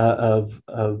of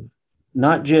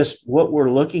not just what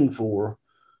we're looking for,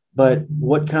 but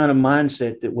what kind of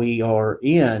mindset that we are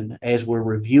in as we're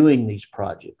reviewing these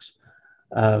projects.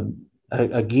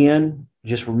 Again,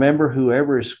 just remember,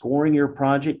 whoever is scoring your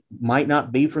project might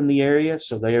not be from the area,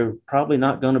 so they're probably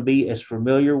not going to be as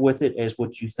familiar with it as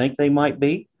what you think they might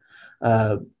be,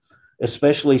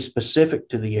 especially specific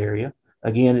to the area.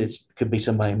 Again, it could be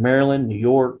somebody in Maryland, New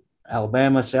York,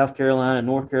 Alabama, South Carolina,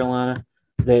 North Carolina,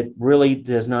 that really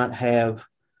does not have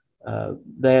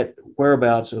that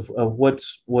whereabouts of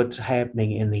what's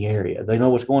happening in the area. They know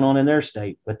what's going on in their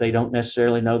state, but they don't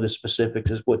necessarily know the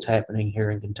specifics of what's happening here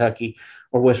in Kentucky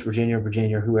or West Virginia,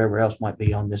 Virginia, or whoever else might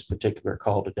be on this particular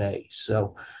call today.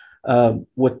 So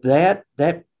with that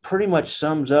pretty much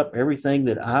sums up everything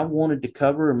that I wanted to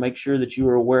cover and make sure that you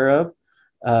are aware of.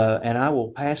 And I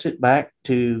will pass it back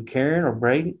to Karen or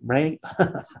Braden.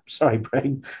 I'm sorry,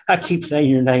 Braden. I keep saying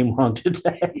your name wrong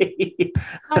today.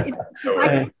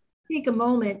 Take a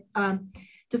moment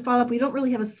to follow up. We don't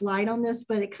really have a slide on this,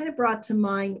 but it kind of brought to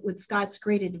mind with Scott's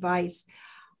great advice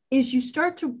is you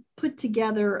start to put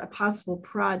together a possible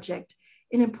project.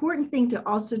 An important thing to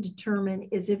also determine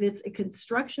is if it's a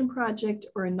construction project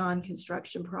or a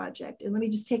non-construction project. And let me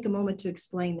just take a moment to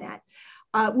explain that.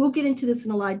 We'll get into this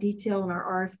in a lot of detail in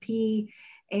our RFP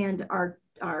and our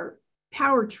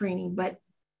power training, but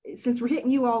since we're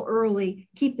hitting you all early,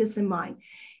 keep this in mind.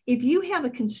 If you have a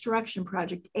construction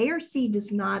project, ARC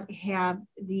does not have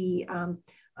the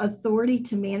authority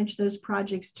to manage those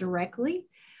projects directly.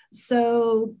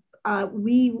 So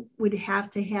we would have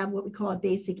to have what we call a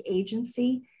basic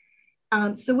agency.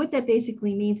 So what that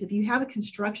basically means, if you have a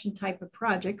construction type of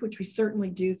project, which we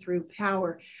certainly do through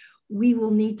power, we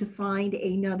will need to find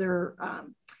another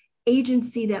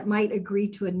agency that might agree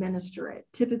to administer it.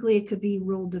 Typically, it could be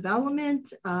rural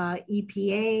development,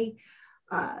 EPA,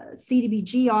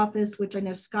 CDBG office, which I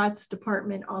know Scott's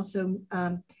department also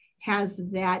has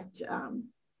that,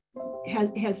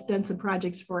 has done some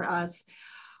projects for us.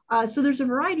 So there's a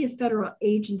variety of federal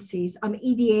agencies.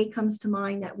 EDA comes to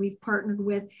mind that we've partnered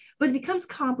with, but it becomes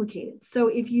complicated. So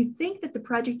if you think that the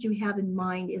project you have in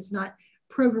mind is not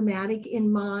programmatic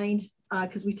in mind,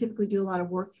 because we typically do a lot of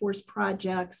workforce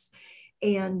projects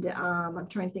and I'm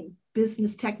trying to think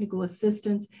business technical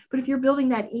assistance, but if you're building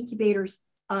that incubators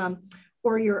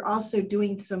or you're also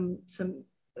doing some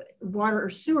water or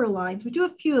sewer lines, we do a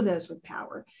few of those with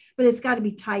power, but it's got to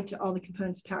be tied to all the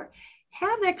components of power.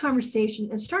 Have that conversation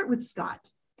and start with Scott.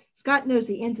 Scott knows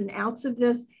the ins and outs of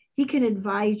this. He can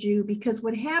advise you, because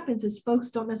what happens is folks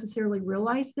don't necessarily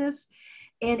realize this.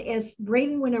 And as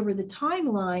Braden went over the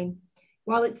timeline,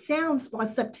 while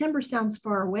September sounds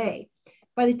far away,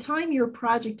 by the time your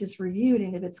project is reviewed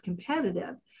and if it's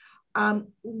competitive,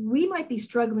 we might be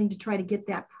struggling to try to get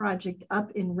that project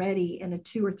up and ready in a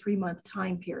 2 or 3 month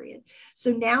time period.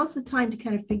 So now's the time to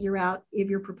kind of figure out if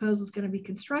your proposal is going to be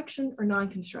construction or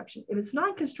non-construction. If it's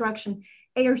non-construction,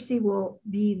 ARC will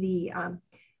be the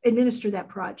administer that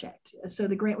project. So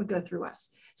the grant would go through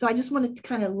us. So I just wanted to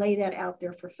kind of lay that out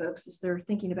there for folks as they're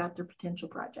thinking about their potential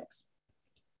projects.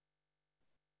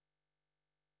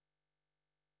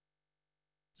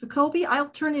 So Colby, I'll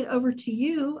turn it over to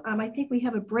you. I think we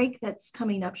have a break that's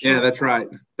coming up shortly. Yeah, that's right.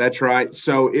 That's right.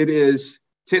 So it is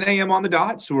 10 a.m. on the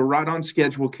dot. So we're right on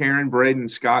schedule. Karen, Braden,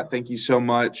 Scott, thank you so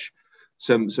much.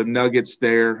 Some nuggets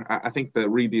there. I think the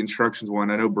read the instructions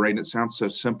one, I know, Braden, it sounds so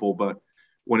simple, but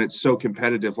when it's so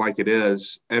competitive like it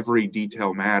is, every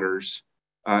detail matters,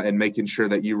 and making sure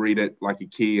that you read it like a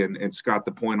key. And Scott,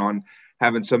 the point on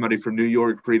having somebody from New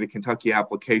York read a Kentucky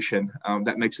application,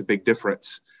 that makes a big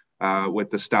difference. With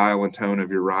the style and tone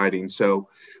of your writing. So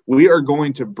we are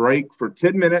going to break for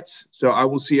 10 minutes. So I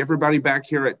will see everybody back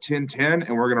here at 10:10,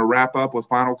 and we're going to wrap up with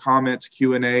final comments,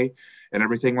 Q&A, and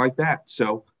everything like that.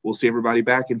 So we'll see everybody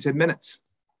back in 10 minutes.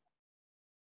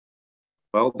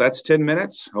 Well, that's 10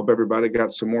 minutes. Hope everybody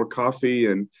got some more coffee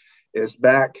and is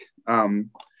back.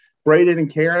 Braden and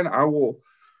Karen,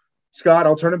 Scott,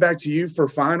 I'll turn it back to you for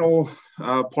final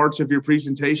parts of your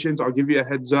presentations. I'll give you a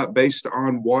heads up based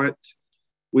on what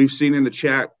we've seen in the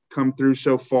chat come through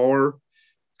so far.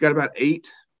 Got about 8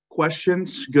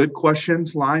 questions, good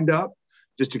questions lined up,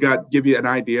 just to give you an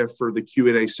idea for the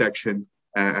Q&A section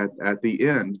at the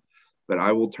end. But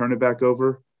I will turn it back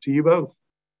over to you both.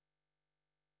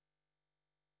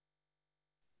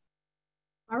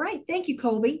 All right, thank you,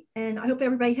 Colby. And I hope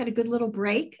everybody had a good little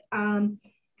break,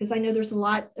 because I know there's a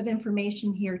lot of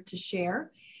information here to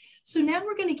share. So now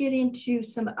we're going to get into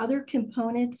some other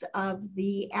components of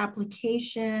the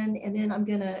application, and then I'm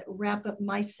going to wrap up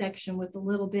my section with a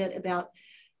little bit about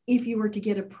if you were to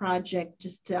get a project,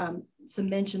 just some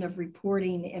mention of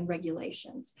reporting and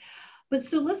regulations. But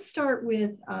so let's start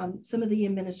with some of the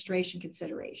administration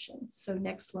considerations. So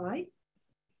next slide.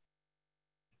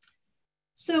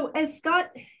 So as Scott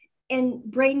and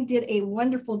Braden did a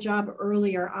wonderful job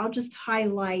earlier, I'll just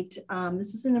highlight,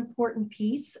 this is an important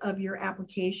piece of your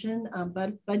application,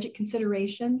 budget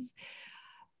considerations.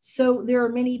 So there are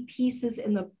many pieces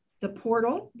in the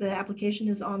portal. The application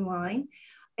is online.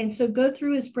 And so go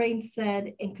through, as Braden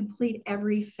said, and complete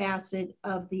every facet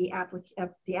of the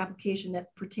application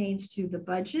that pertains to the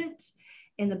budget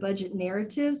and the budget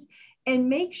narratives, and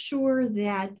make sure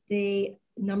that the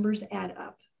numbers add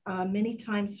up. Many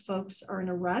times folks are in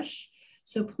a rush.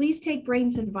 So please take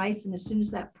Braden's advice, and as soon as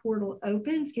that portal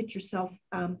opens, get yourself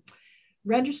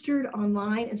registered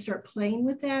online and start playing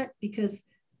with that, because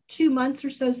 2 months or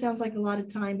so sounds like a lot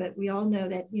of time, but we all know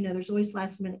that, there's always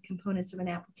last minute components of an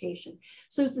application.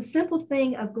 So it's the simple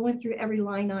thing of going through every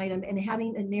line item and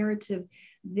having a narrative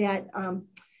that,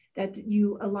 that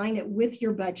you align it with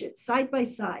your budget side by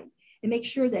side, and make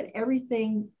sure that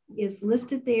everything is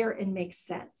listed there and makes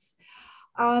sense.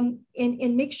 And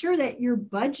make sure that your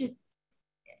budget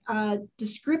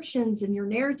descriptions and your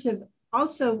narrative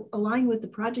also align with the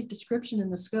project description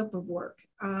and the scope of work.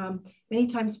 Many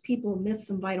times people miss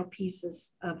some vital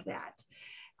pieces of that.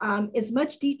 As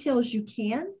much detail as you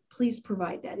can, please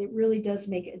provide that. It really does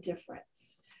make a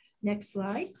difference. Next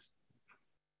slide.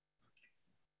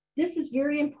 This is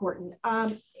very important.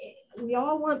 We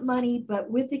all want money, but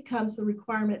with it comes the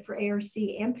requirement for ARC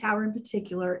and power in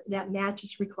particular that match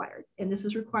is required. And this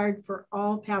is required for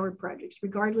all power projects,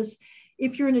 regardless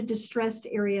if you're in a distressed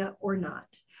area or not.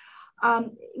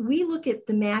 We look at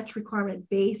the match requirement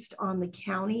based on the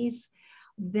counties,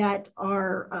 that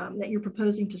are that you're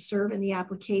proposing to serve in the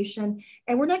application.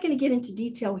 And we're not going to get into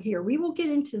detail here. We will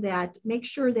get into that. Make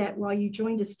sure that while you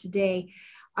joined us today,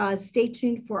 stay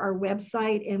tuned for our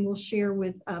website, and we'll share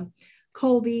with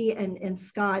Colby and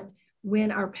Scott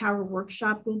when our power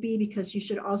workshop will be, because you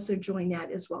should also join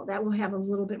that as well. That will have a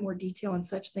little bit more detail on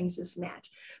such things as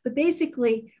match. But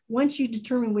basically, once you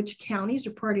determine which counties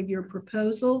are part of your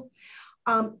proposal,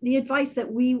 the advice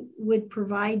that we would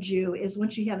provide you is,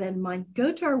 once you have that in mind,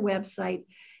 go to our website.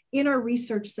 In our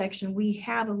research section, we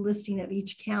have a listing of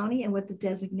each county and what the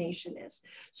designation is.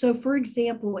 So for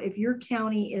example, if your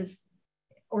county is,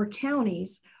 or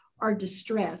counties are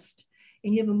distressed,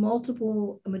 and you have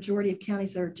a majority of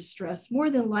counties that are distressed,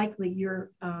 more than likely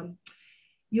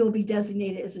you'll be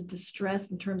designated as a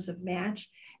distress in terms of match.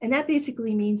 And that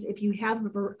basically means if you have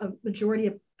a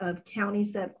majority of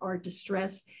counties that are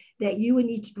distressed, that you would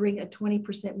need to bring a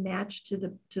 20% match to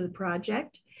the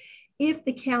project. If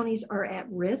the counties are at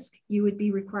risk, you would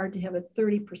be required to have a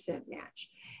 30% match.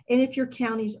 And if your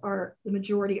counties are, the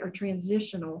majority are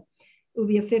transitional, it will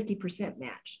be a 50%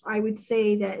 match. I would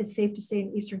say that it's safe to say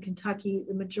in Eastern Kentucky,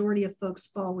 the majority of folks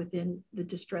fall within the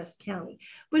distressed county.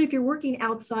 But if you're working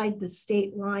outside the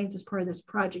state lines as part of this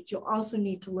project, you'll also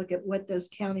need to look at what those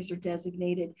counties are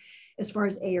designated as far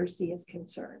as ARC is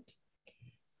concerned.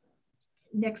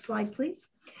 Next slide, please.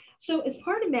 So as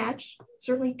part of match,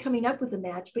 certainly coming up with a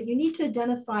match, but you need to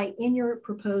identify in your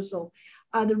proposal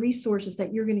the resources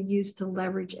that you're going to use to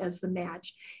leverage as the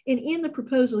match. And in the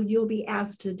proposal, you'll be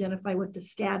asked to identify what the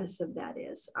status of that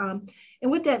is. And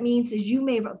what that means is you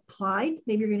may have applied,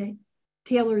 maybe you're going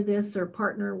to tailor this or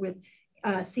partner with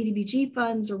CDBG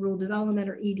funds or rural development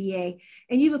or EDA,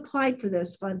 and you've applied for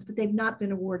those funds, but they've not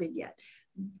been awarded yet.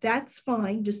 That's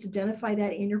fine. Just identify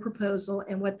that in your proposal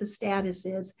and what the status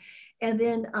is. And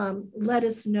then let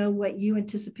us know what you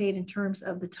anticipate in terms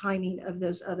of the timing of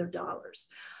those other dollars.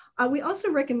 We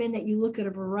also recommend that you look at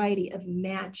a variety of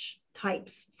match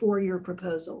types for your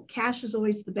proposal. Cash is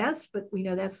always the best, but we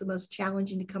know that's the most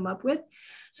challenging to come up with.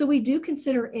 So we do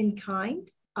consider in-kind,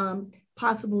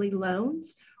 possibly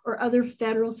loans, or other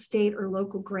federal, state, or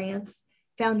local grants,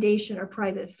 foundation, or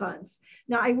private funds.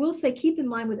 Now, I will say, keep in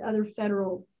mind with other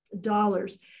federal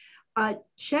dollars,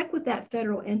 check with that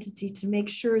federal entity to make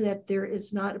sure that there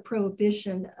is not a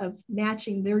prohibition of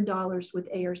matching their dollars with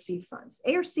ARC funds.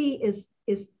 ARC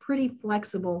is pretty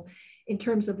flexible in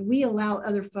terms of, we allow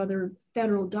other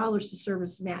federal dollars to serve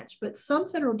as match, but some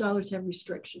federal dollars have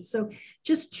restrictions. So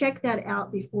just check that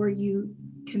out before you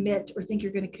commit or think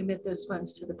you're going to commit those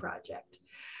funds to the project.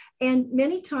 And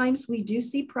many times we do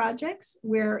see projects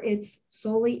where it's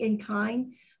solely in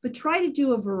kind, but try to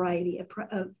do a variety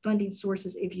of funding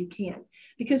sources if you can.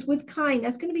 Because with kind,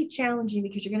 that's going to be challenging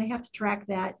because you're going to have to track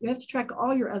that. You have to track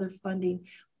all your other funding,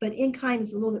 but in kind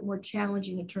is a little bit more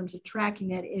challenging in terms of tracking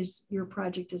that as your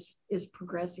project is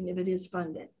progressing, if it is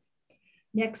funded.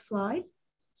 Next slide.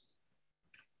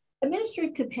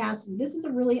 Administrative capacity. This is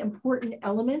a really important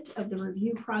element of the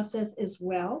review process as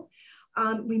well.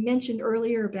 We mentioned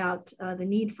earlier about the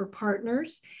need for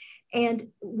partners, and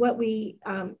what we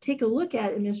take a look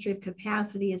at administrative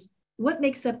capacity is what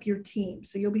makes up your team.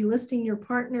 So you'll be listing your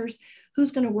partners,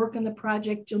 who's going to work on the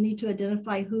project. You'll need to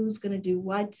identify who's going to do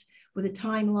what with a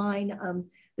timeline,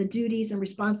 the duties and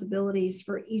responsibilities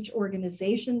for each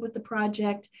organization with the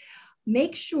project.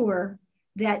 Make sure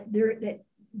that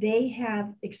they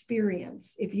have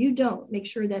experience. If you don't, make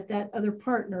sure that that other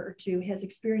partner or two has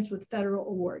experience with federal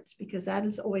awards, because that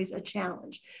is always a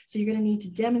challenge. So you're going to need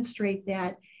to demonstrate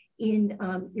that in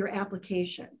your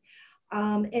application.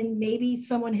 And maybe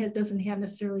someone doesn't have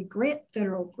necessarily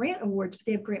federal grant awards, but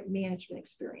they have grant management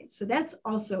experience. So that's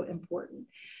also important.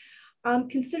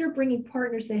 Consider bringing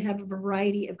partners that have a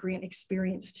variety of grant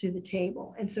experience to the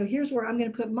table. And so here's where I'm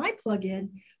going to put my plug in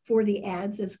for the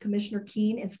ads, as Commissioner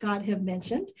Keene and Scott have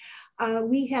mentioned.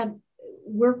 We have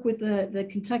worked with the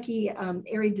Kentucky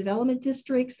area development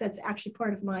districts. That's actually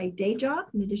part of my day job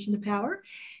in addition to power.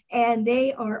 And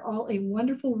they are all a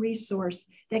wonderful resource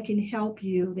that can help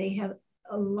you. They have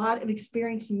a lot of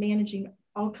experience in managing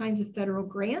all kinds of federal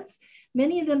grants.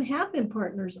 Many of them have been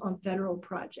partners on federal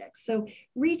projects. So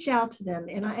reach out to them.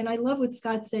 And I love what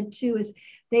Scott said too, is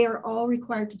they are all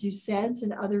required to do SEDS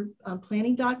and other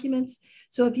planning documents.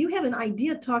 So if you have an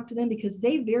idea, talk to them, because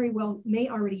they very well may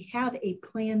already have a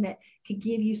plan that could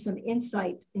give you some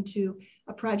insight into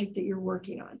a project that you're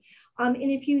working on. And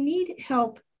if you need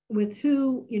help with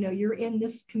who, you're in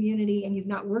this community and you've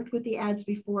not worked with the ads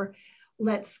before,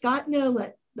 let Scott know,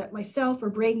 let myself or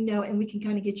Braden know, and we can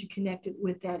kind of get you connected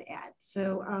with that ad.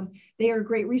 So they are a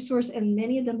great resource, and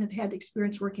many of them have had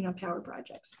experience working on power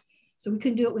projects. So we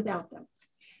couldn't do it without them.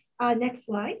 Next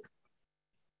slide.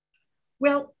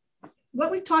 Well,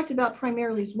 what we've talked about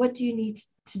primarily is what do you need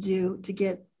to do to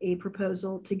get a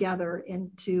proposal together and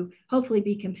to hopefully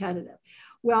be competitive.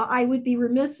 Well, I would be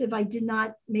remiss if I did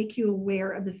not make you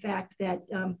aware of the fact that,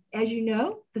 as you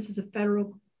know, this is a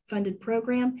federal funded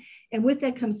program, and with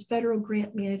that comes federal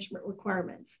grant management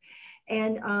requirements.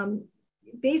 And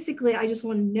basically, I just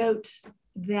want to note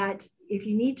that if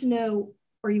you need to know,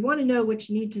 or you want to know what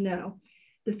you need to know,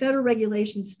 the federal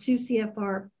regulations 2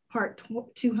 CFR Part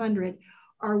 200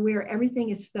 are where everything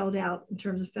is spelled out in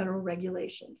terms of federal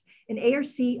regulations. And ARC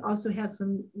also has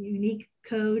some unique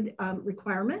code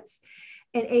requirements.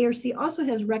 And ARC also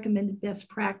has recommended best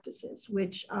practices,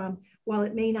 which while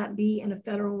it may not be in a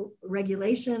federal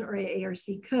regulation or a ARC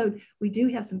code, we do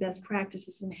have some best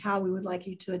practices in how we would like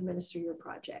you to administer your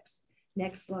projects.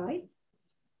 Next slide.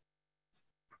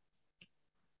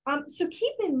 So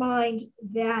keep in mind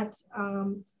that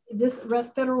this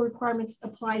federal requirements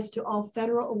applies to all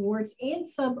federal awards and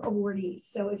sub-awardees.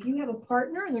 So if you have a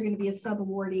partner and they're going to be a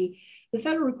sub-awardee, the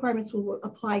federal requirements will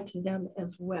apply to them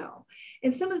as well.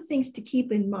 And some of the things to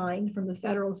keep in mind from the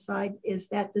federal side is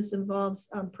that this involves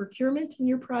procurement in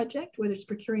your project, whether it's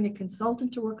procuring a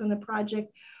consultant to work on the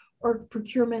project or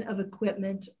procurement of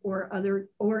equipment or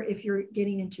if you're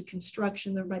getting into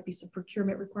construction, there might be some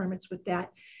procurement requirements with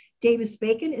that.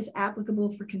 Davis-Bacon is applicable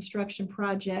for construction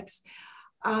projects.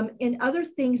 And other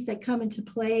things that come into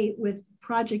play with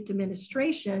project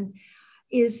administration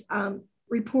is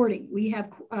reporting. We have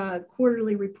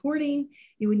quarterly reporting.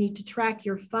 You would need to track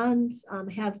your funds,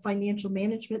 have financial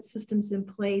management systems in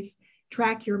place,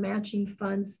 track your matching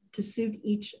funds to suit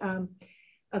each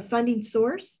funding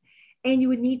source. And you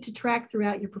would need to track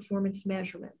throughout your performance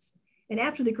measurements. And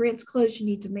after the grant's closed, you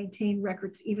need to maintain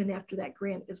records even after that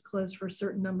grant is closed for a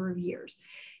certain number of years.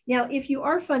 Now, if you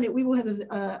are funded, we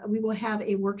will have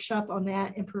a workshop on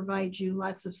that and provide you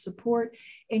lots of support.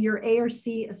 And your ARC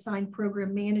assigned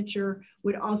program manager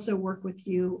would also work with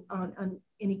you on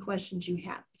any questions you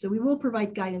have. So we will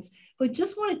provide guidance, but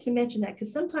just wanted to mention that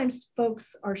because sometimes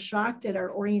folks are shocked at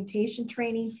our orientation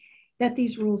training that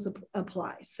these rules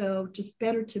apply. So just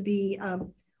better to be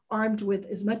armed with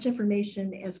as much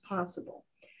information as possible.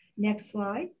 Next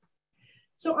slide.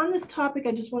 So on this topic,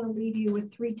 I just want to leave you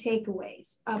with 3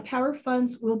 takeaways. Power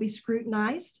funds will be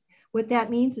scrutinized. What that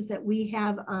means is that we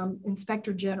have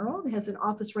Inspector General that has an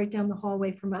office right down the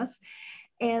hallway from us,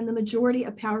 and the majority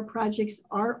of power projects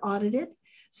are audited.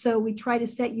 So we try to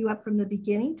set you up from the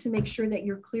beginning to make sure that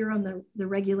you're clear on the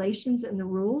regulations and the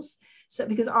rules. So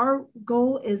because our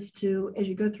goal is to, as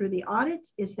you go through the audit,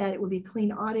 is that it would be a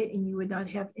clean audit and you would not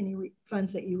have any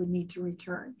funds that you would need to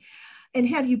return, and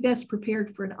have you best prepared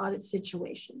for an audit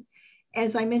situation.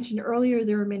 As I mentioned earlier,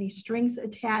 there are many strings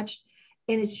attached,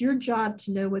 and it's your job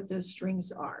to know what those strings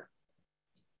are.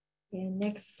 And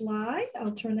next slide,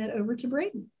 I'll turn that over to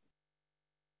Braden.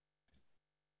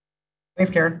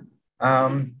 Thanks, Karen.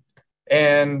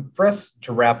 And for us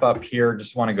to wrap up here,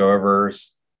 just want to go over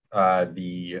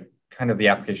the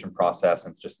application process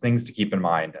and just things to keep in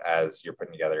mind as you're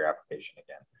putting together your application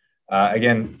again.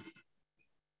 Again,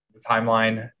 the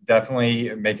timeline,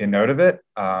 definitely make a note of it,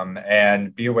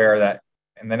 and be aware that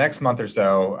in the next month or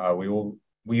so,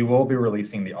 we will be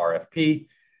releasing the RFP,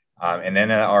 and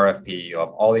in an RFP, you'll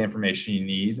have all the information you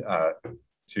need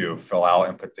to fill out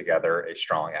and put together a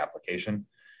strong application.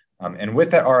 And with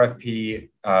that RFP,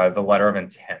 the letter of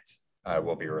intent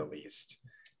will be released.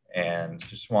 And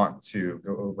just want to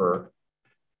go over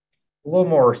a little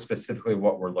more specifically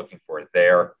what we're looking for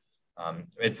there.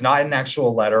 It's not an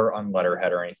actual letter on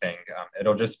letterhead or anything.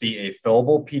 It'll just be a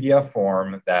fillable PDF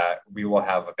form that we will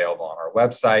have available on our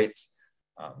website,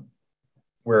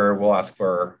 where we'll ask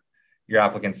for your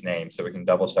applicant's name so we can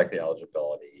double check the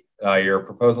eligibility, your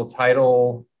proposal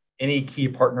title, any key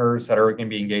partners that are going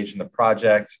to be engaged in the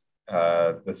project,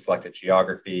 the selected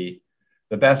geography,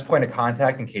 the best point of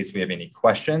contact in case we have any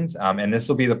questions. And this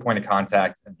will be the point of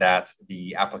contact that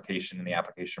the application and the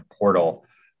application portal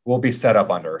will be set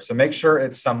up under. So make sure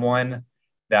it's someone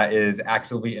that is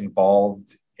actively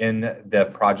involved in the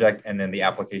project and in the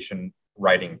application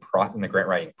writing, in the grant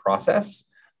writing process,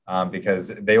 because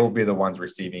they will be the ones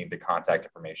receiving the contact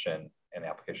information in the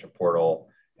application portal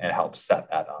and help set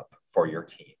that up for your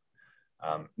team.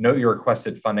 Note your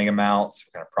requested funding amounts,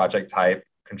 what kind of project type,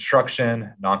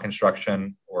 construction,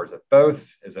 non-construction, or is it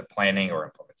both? Is it planning or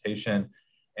implementation?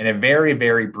 And a very,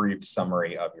 very brief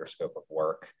summary of your scope of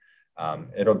work.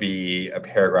 It'll be a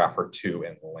paragraph or 2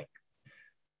 in length.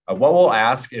 What we'll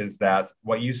ask is that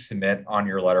what you submit on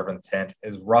your letter of intent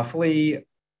is roughly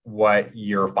what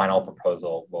your final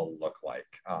proposal will look like.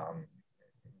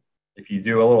 If you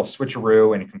do a little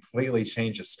switcheroo and completely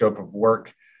change the scope of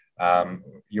work,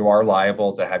 you are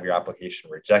liable to have your application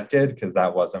rejected because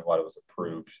that wasn't what was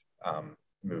approved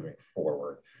moving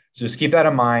forward. So just keep that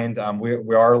in mind.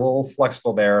 We are a little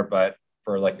flexible there, but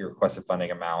for like your requested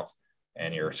funding amount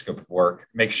and your scope of work,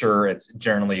 make sure it's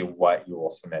generally what you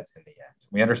will submit in the end.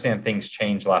 We understand things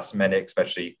change last minute,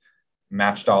 especially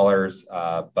match dollars,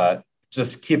 but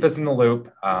just keep us in the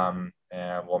loop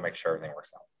and we'll make sure everything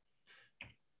works out.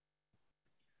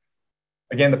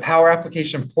 Again, the Power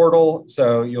Application Portal.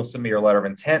 So you'll submit your letter of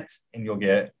intent and you'll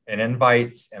get an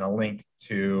invite and a link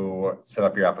to set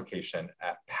up your application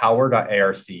at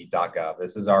power.arc.gov.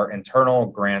 This is our internal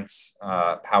grants,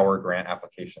 Power grant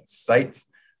application site.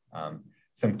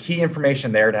 Some key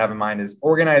information there to have in mind is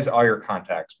organize all your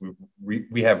contacts.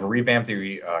 We have revamped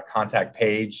the contact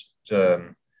page.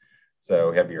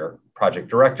 So we have your project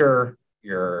director,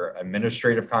 your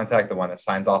administrative contact, the one that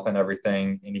signs off on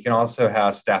everything. And you can also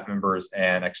have staff members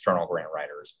and external grant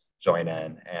writers join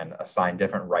in and assign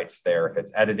different rights there if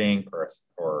it's editing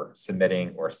or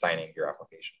submitting or signing your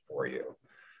application for you.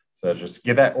 So just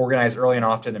get that organized early and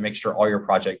often to make sure all your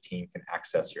project team can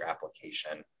access your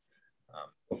application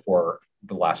before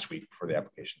the last week before the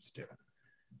application's due.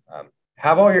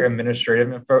 Have all your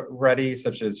administrative info ready,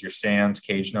 such as your SAMs,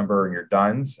 cage number, and your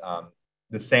DUNS.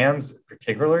 The SAMs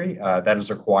particularly, that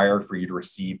is required for you to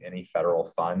receive any federal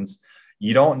funds.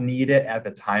 You don't need it at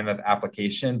the time of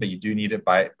application, but you do need it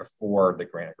before the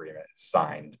grant agreement is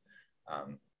signed.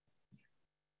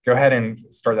 Go ahead and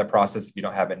start that process if you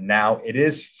don't have it now. It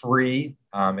is free.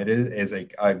 It is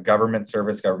a government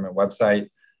service, government website.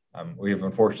 We've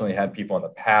unfortunately had people in the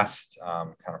past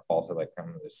kind of fall to like kind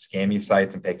of scammy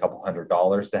sites and pay a couple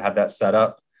 $100s to have that set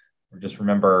up. Just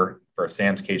remember, for a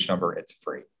SAM's cage number, it's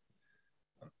free.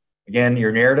 Again,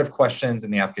 your narrative questions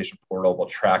in the application portal will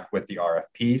track with the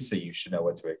RFP, so you should know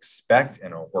what to expect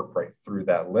and it'll work right through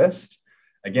that list.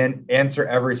 Again, answer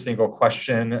every single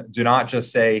question. Do not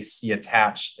just say, see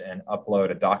attached and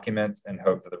upload a document and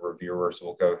hope that the reviewers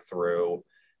will go through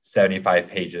 75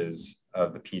 pages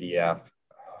of the PDF,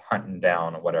 hunting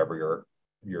down whatever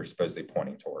you're supposedly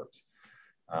pointing towards.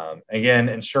 Again,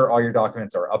 ensure all your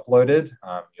documents are uploaded.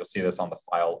 You'll see this on the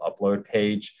file upload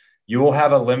page. You will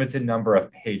have a limited number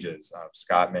of pages.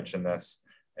 Scott mentioned this.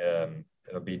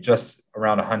 It'll be just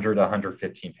around 100 to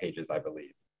 115 pages, I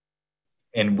believe.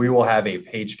 And we will have a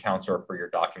page counter for your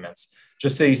documents,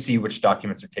 just so you see which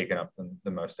documents are taking up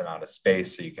the most amount of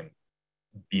space so you can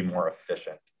be more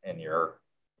efficient in your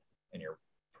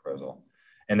proposal.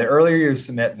 And the earlier you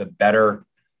submit, the better.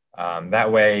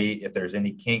 That way, if there's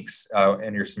any kinks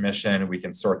in your submission, we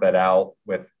can sort that out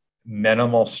with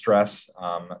minimal stress.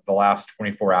 The last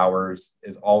 24 hours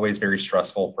is always very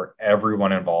stressful for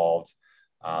everyone involved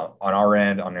on our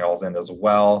end, on y'all's end as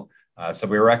well. So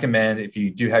we recommend if you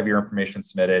do have your information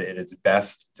submitted, it is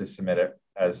best to submit it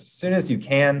as soon as you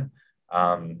can.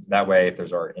 That way, if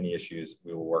there's any issues,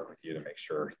 we will work with you to make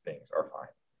sure things are fine.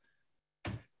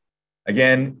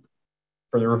 Again,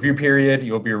 for the review period,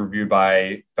 you'll be reviewed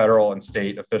by federal and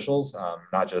state officials,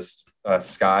 not just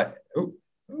Scott. Ooh,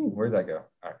 where'd that go?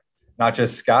 All right. Not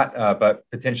just Scott, but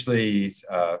potentially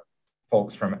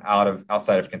folks from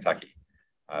outside of Kentucky.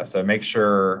 So make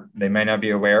sure they may not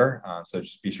be aware. So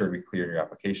just be sure to be clear in your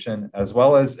application, as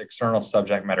well as external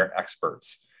subject matter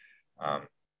experts.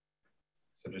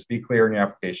 So just be clear in your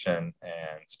application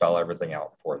and spell everything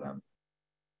out for them.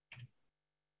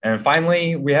 And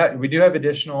finally, we do have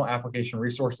additional application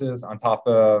resources on top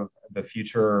of the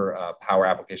future Power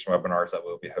application webinars that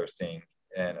we'll be hosting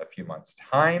in a few months'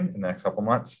 time, in the next couple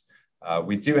months.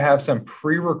 We do have some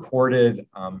pre-recorded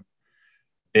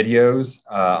videos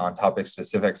on topics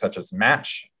specific, such as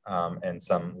match and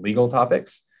some legal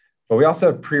topics. But we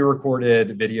also have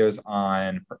pre-recorded videos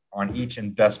on each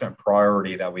investment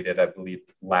priority that we did, I believe,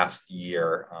 last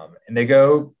year. And they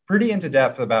go pretty into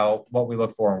depth about what we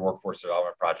look for in workforce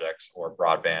development projects or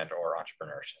broadband or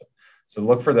entrepreneurship. So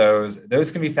look for those.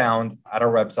 Those can be found at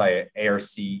our website at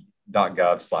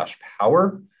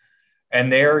arc.gov/power. And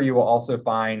there you will also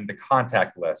find the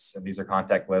contact lists. And these are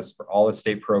contact lists for all the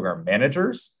state program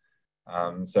managers.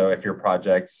 So if your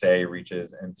project, say,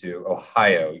 reaches into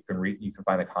Ohio, you can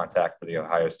find the contact for the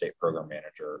Ohio State Program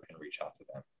Manager and reach out to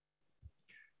them.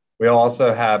 We'll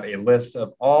also have a list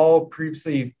of all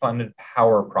previously funded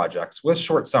Power projects with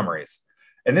short summaries.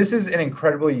 And this is an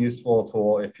incredibly useful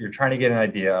tool if you're trying to get an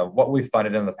idea of what we've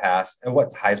funded in the past and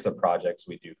what types of projects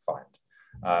we do fund.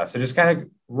 So just kind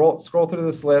of scroll through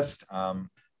this list,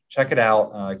 check it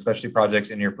out, especially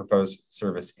projects in your proposed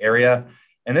service area.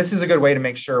 And this is a good way to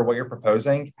make sure what you're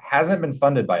proposing hasn't been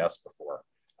funded by us before.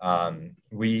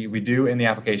 We do in the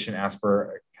application ask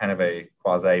for kind of a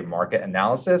quasi market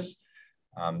analysis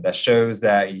that shows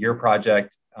that your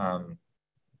project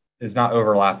is not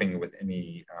overlapping with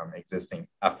any existing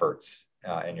efforts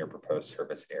in your proposed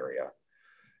service area.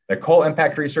 The coal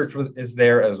impact research is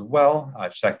there as well.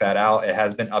 Check that out. It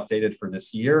has been updated for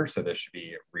this year, so there should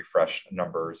be refreshed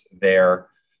numbers there.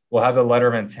 We'll have the letter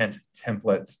of intent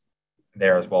templates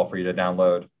there as well for you to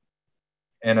download,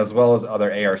 and as well as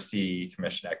other ARC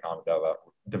Commission economic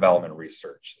development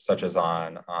research, such as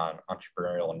on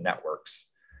entrepreneurial networks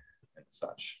and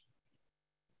such.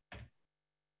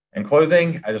 In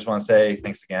closing, I just want to say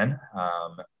thanks again.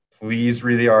 Please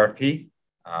read the RFP.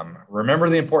 Remember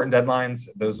the important deadlines.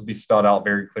 Those will be spelled out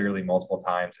very clearly multiple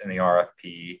times in the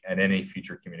RFP and any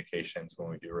future communications when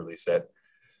we do release it.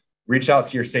 Reach out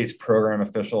to your state's program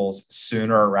officials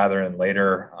sooner rather than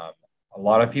later. A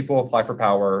lot of people apply for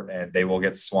power and they will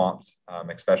get swamped,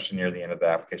 especially near the end of the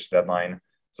application deadline.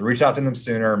 So reach out to them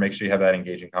sooner, make sure you have that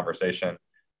engaging conversation.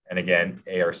 And again,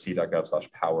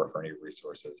 arc.gov/power for any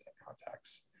resources and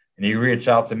contacts. And you can reach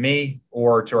out to me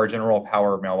or to our general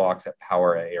power mailbox at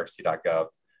power@arc.gov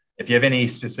if you have any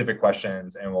specific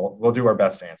questions, and we'll do our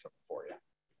best to answer them for you.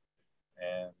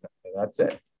 And that's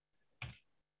it.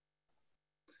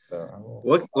 So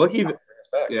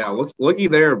looky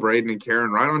there, Braden and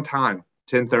Karen, right on time,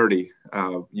 10:30.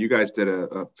 You guys did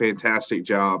a fantastic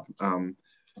job.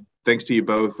 Thanks to you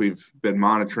both. We've been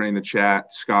monitoring the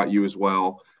chat. Scott, you as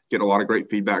well. Get a lot of great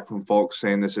feedback from folks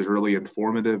saying this is really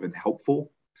informative and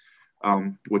helpful,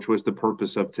 which was the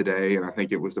purpose of today. And I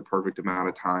think it was the perfect amount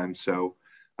of time. So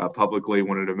publicly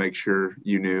wanted to make sure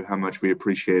you knew how much we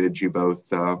appreciated you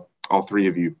both, all three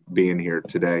of you being here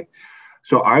today.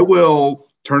 So I will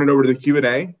turn it over to the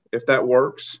Q&A if that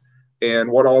works.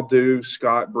 And what I'll do,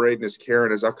 Scott, Braden, is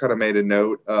Karen, is I've kind of made a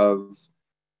note of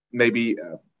maybe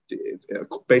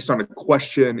based on a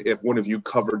question, if one of you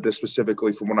covered this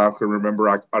specifically from what I can remember,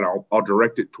 I'll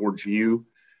direct it towards you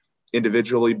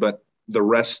individually, but the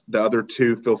other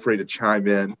two, feel free to chime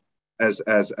in as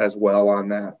well on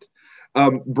that.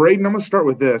 Braden, I'm going to start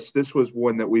with this. This was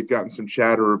one that we've gotten some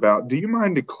chatter about. Do you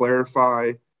mind to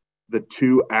clarify the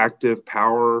 2 active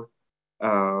power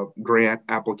grant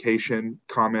application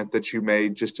comment that you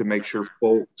made, just to make sure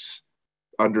folks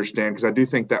understand? Because I do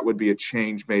think that would be a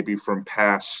change maybe from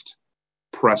past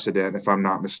precedent, if I'm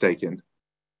not mistaken.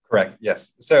 Correct.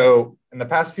 Yes. So in the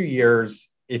past few years,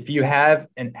 if you have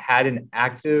had an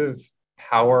active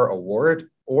power award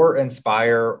or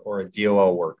Inspire or a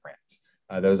DOL work grant,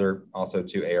 those are also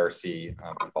 2 ARC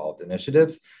involved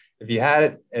initiatives. If you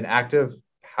had an active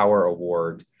power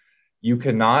award, you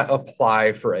cannot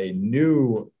apply for a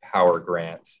new power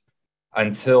grant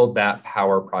until that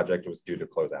power project was due to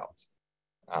close out.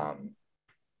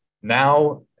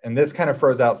 Now, and this kind of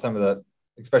froze out some of the,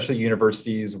 especially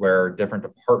universities where different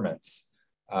departments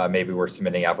maybe were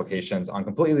submitting applications on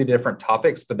completely different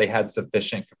topics, but they had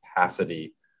sufficient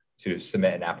capacity to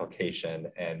submit an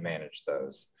application and manage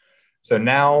those. So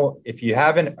now, if you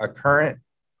have a current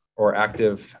or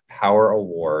active power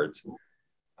award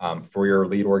for your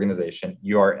lead organization,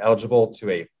 you are eligible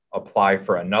to apply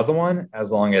for another one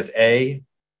as long as A,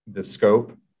 the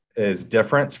scope is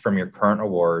different from your current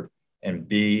award, and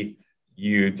B,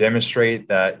 you demonstrate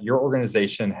that your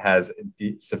organization has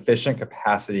sufficient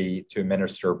capacity to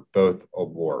administer both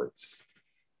awards.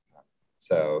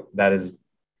 So that is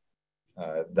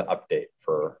the update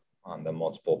on the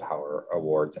multiple power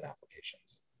awards and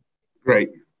applications. Great.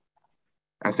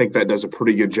 I think that does a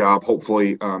pretty good job.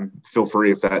 Hopefully, feel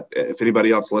free if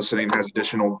anybody else listening has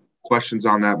additional questions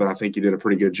on that, but I think you did a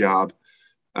pretty good job,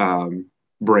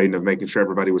 Braden, of making sure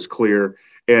everybody was clear.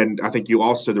 And I think there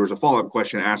was a follow-up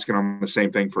question asking on the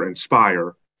same thing for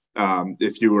Inspire,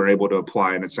 if you were able to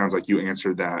apply, and it sounds like you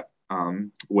answered that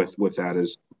with that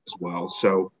as well.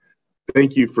 So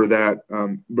thank you for that,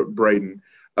 Braden.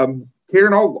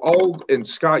 Karen, and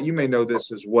Scott, you may know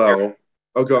this as well.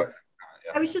 Oh, go ahead.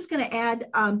 I was just going to add,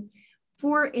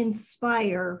 for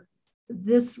Inspire,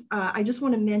 I just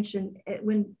want to mention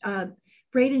when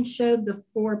Braden showed the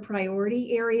 4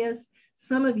 priority areas,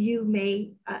 some of you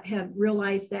may have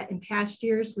realized that in past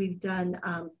years, we've done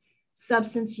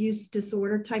substance use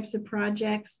disorder types of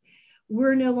projects.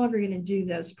 We're no longer going to do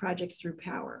those projects through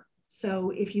power.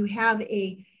 So if you have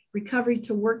a recovery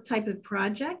to work type of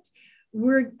project,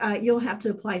 you'll have to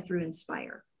apply through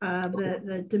Inspire.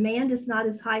 The demand is not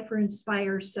as high for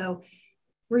Inspire, so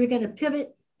we're going to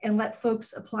pivot and let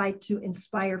folks apply to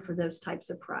Inspire for those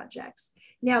types of projects.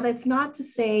 Now, that's not to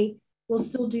say We'll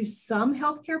still do some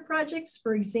healthcare projects.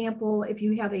 For example, if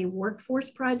you have a workforce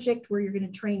project where you're going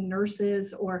to train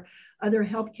nurses or other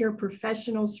healthcare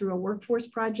professionals through a workforce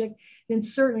project, then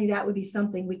certainly that would be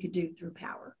something we could do through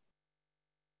Power.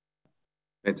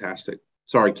 Fantastic.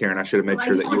 Sorry, Karen, I should have made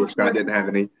sure that you or Scott didn't have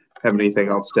anything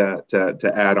else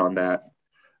to add on that.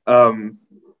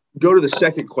 Go to the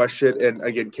second question, and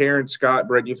again, Karen, Scott,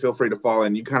 Brett, you feel free to fall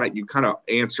in. You kind of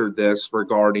answered this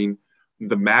regarding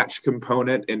the match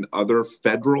component and other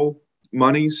federal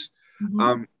monies.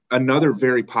 Mm-hmm. Another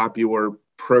very popular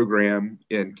program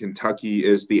in Kentucky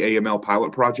is the AML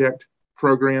Pilot Project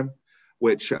program,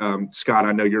 which Scott,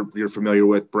 I know you're familiar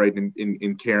with. Braden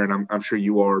and Karen, I'm sure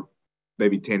you are,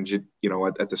 maybe tangent,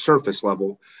 at the surface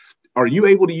level. Are you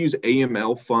able to use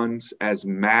AML funds as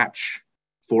match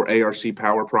for ARC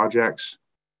Power projects?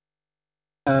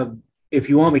 If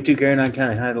you want me to, Karen, I can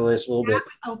kind of handle this a little bit.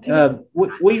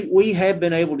 We have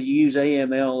been able to use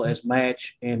AML as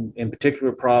match in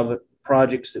particular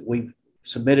projects that we've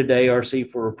submitted to ARC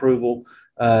for approval.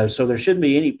 So there shouldn't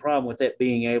be any problem with that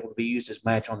being able to be used as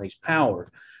match on these power.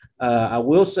 I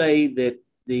will say that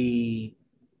the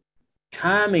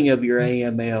timing of your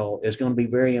AML is going to be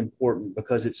very important,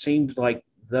 because it seems like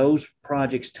those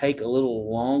projects take a little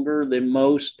longer than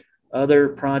most other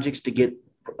projects to get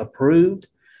approved.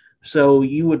 So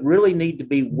you would really need to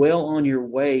be well on your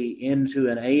way into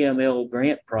an AML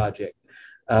grant project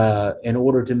in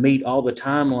order to meet all the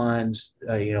timelines.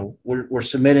 We're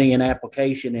submitting an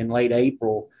application in late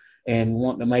April and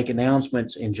wanting to make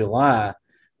announcements in July.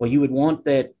 Well, you would want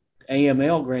that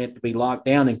AML grant to be locked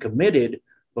down and committed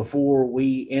before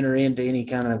we enter into any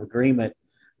kind of agreement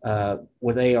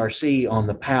with ARC on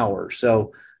the power.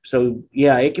 So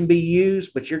yeah, it can be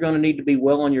used, but you're going to need to be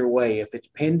well on your way. If it's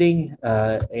pending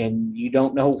and you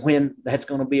don't know when that's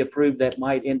going to be approved, that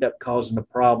might end up causing a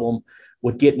problem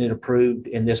with getting it approved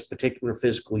in this particular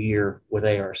fiscal year with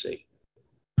ARC.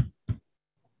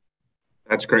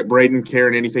 That's great. Braden,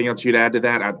 Karen, anything else you'd add to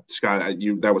that? Scott,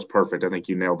 that was perfect. I think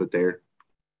you nailed it there.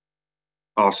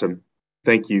 Awesome.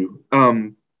 Thank you.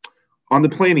 On the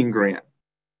planning grant,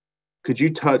 could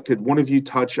one of you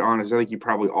touch on, as I think you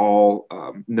probably all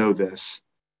know this,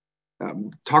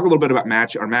 talk a little bit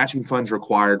about are matching funds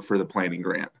required for the planning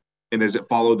grant? And does it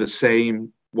follow the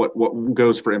same, what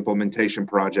goes for implementation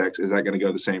projects, is that going to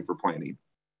go the same for planning?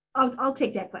 I'll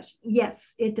take that question.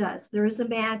 Yes, it does. There is a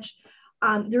match.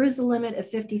 There is a limit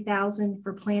of $50,000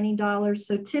 for planning dollars.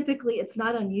 So typically it's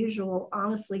not unusual,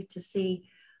 honestly, to see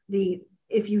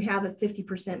if you have a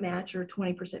 50% match or a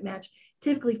 20% match,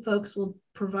 typically folks will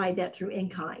provide that through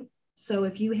in-kind. So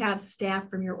if you have staff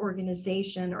from your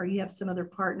organization or you have some other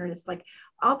partner, and it's like,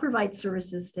 I'll provide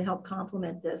services to help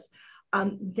complement this,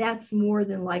 that's more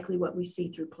than likely what we see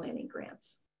through planning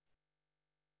grants.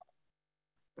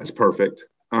 That's perfect.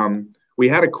 We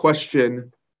had a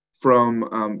question from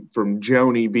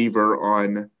Joni Beaver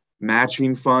on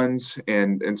matching funds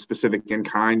and specific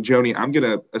in-kind. Joni, I'm going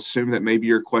to assume that maybe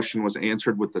your question was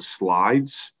answered with the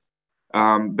slides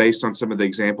based on some of the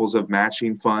examples of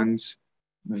matching funds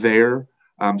there.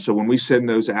 So when we send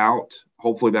those out,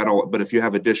 hopefully but if you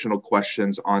have additional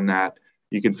questions on that,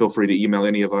 you can feel free to email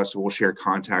any of us and we'll share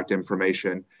contact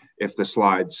information if the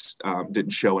slides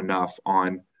didn't show enough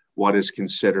on what is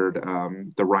considered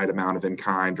the right amount of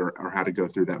in-kind or how to go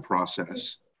through that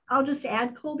process. I'll just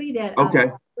add, Colby, that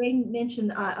Wayne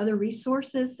mentioned other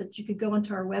resources that you could go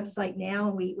onto our website now,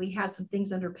 and we have some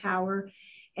things under Power,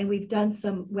 and we've done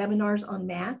some webinars on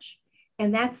match,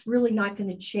 and that's really not going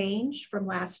to change from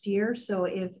last year. So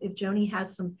if Joni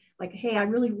has some, like, hey, I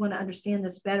really want to understand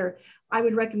this better, I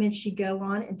would recommend she go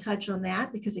on and touch on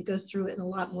that, because it goes through it in a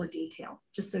lot more detail,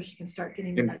 just so she can start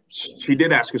getting an understanding. She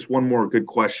did ask us one more good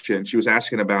question. She was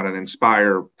asking about an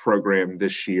Inspire program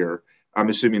this year. I'm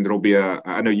assuming there'll be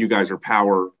I know you guys are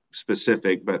Power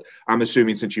specific, but I'm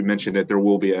assuming since you mentioned it, there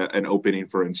will be an opening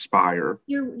for Inspire.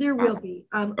 There will be.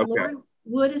 Okay. Lauren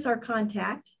Wood is our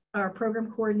contact, our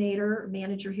program coordinator,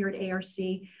 manager here at ARC.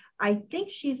 I think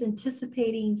she's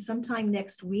anticipating sometime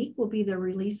next week will be the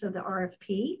release of the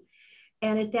RFP.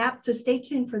 And at that, so stay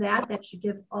tuned for that. That should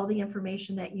give all the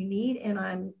information that you need. And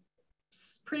I'm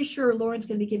pretty sure Lauren's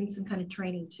going to be giving some kind of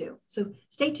training too. So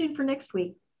stay tuned for next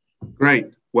week. Great.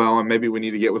 Well, and maybe we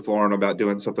need to get with Lauren about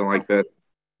doing something like that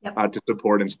to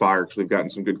support Inspire, because we've gotten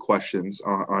some good questions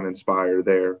on Inspire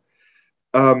there.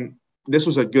 This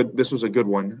was a good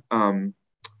one.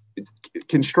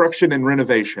 Construction and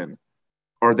renovation,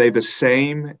 are they the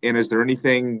same? And is there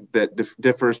anything that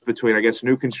differs between, I guess,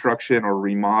 new construction or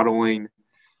remodeling?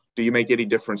 Do you make any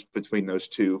difference between those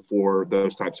two for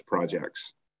those types of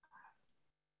projects?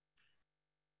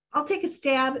 I'll take a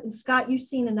stab. And Scott, you've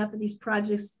seen enough of these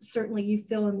projects. Certainly you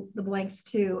fill in the blanks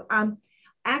too.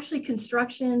 Actually,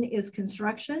 construction is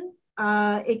construction.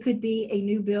 It could be a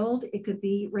new build. It could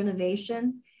be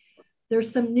renovation.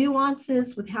 There's some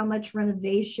nuances with how much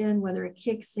renovation, whether it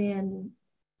kicks in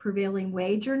prevailing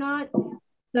wage or not.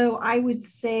 So I would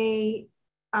say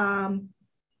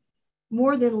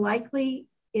more than likely,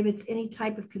 if it's any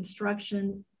type of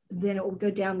construction, then it will go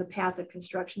down the path of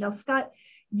construction. Now, Scott,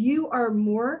 you are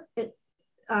more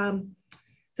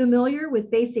familiar with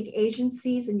basic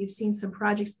agencies, and you've seen some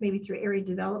projects maybe through area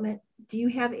development. Do you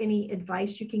have any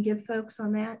advice you can give folks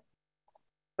on that?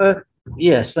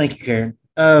 Yes, thank you,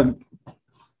 Karen.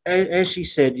 As she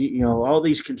said, all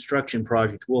these construction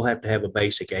projects will have to have a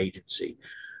basic agency.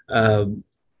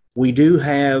 We do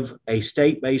have a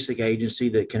state basic agency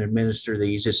that can administer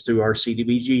these. It's through our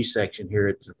CDBG section here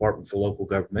at the Department for Local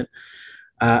Government.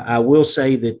 I will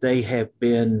say that they have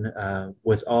been,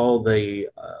 with all the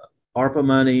ARPA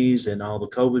monies and all the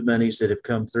COVID monies that have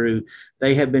come through,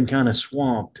 they have been kind of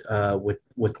swamped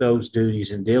with those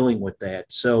duties and dealing with that.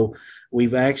 So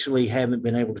we've actually haven't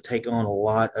been able to take on a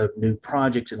lot of new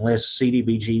projects unless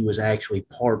CDBG was actually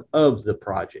part of the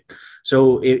project.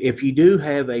 So if you do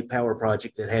have a power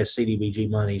project that has CDBG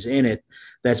monies in it,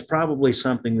 that's probably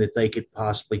something that they could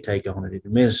possibly take on and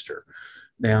administer.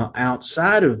 Now,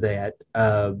 outside of that,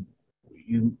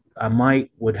 I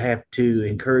would have to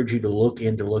encourage you to look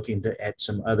into at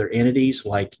some other entities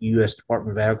like U.S.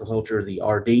 Department of Agriculture, the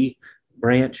RD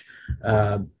branch.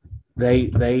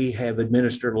 They have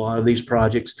administered a lot of these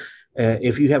projects.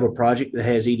 If you have a project that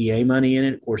has EDA money in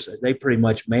it, of course, they pretty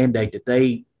much mandate that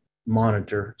they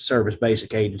monitor Service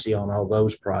Basic Agency on all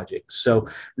those projects. So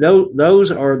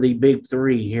those are the big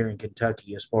three here in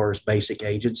Kentucky as far as basic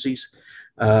agencies.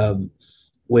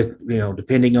 With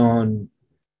depending on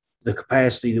the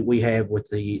capacity that we have with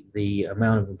the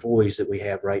amount of employees that we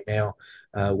have right now,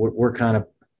 we're kind of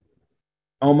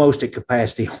almost at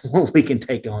capacity on what we can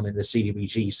take on in the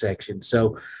CDBG section.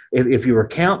 So if you were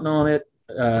counting on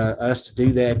us to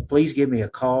do that, please give me a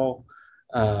call.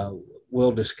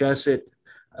 We'll discuss it.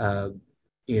 And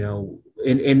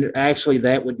actually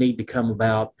that would need to come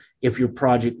about if your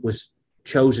project was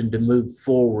chosen to move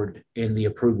forward in the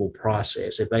approval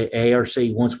process. If ARC,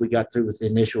 once we got through with the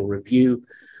initial review,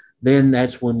 then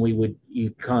that's when you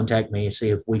contact me and see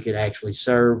if we could actually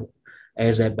serve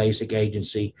as that basic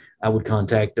agency. I would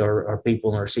contact our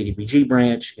people in our CDBG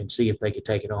branch and see if they could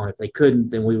take it on. If they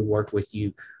couldn't, then we would work with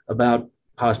you about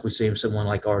possibly seeing someone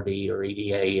like RD or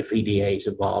EDA, if EDA is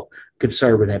involved, could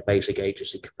serve in that basic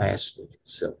agency capacity.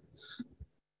 So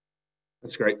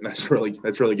that's great. That's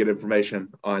really good information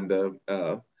on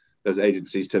those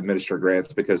agencies to administer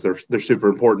grants, because they're super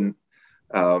important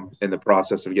in the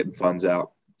process of getting funds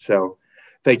out. So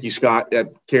thank you, Scott.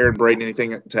 Karen, Braden,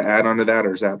 anything to add onto that,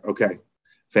 or is that okay?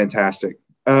 Fantastic.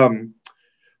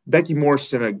 Becky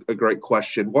Morrison, a great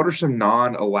question. What are some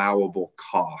non-allowable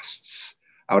costs?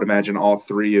 I would imagine all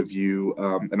three of you,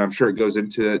 and I'm sure it goes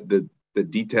into the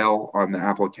detail on the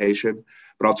application,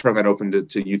 but I'll turn that open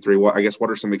to you three. What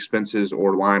are some expenses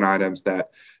or line items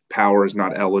that Power is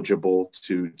not eligible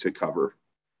to cover?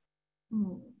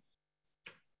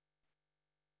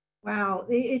 Wow,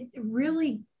 it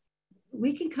really,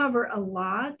 we can cover a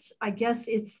lot. I guess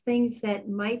it's things that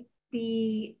might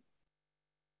be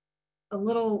a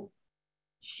little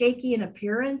shaky in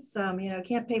appearance.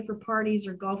 Can't pay for parties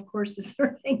or golf courses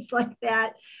or things like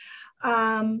that.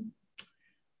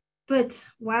 But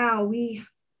wow,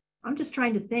 I'm just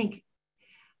trying to think.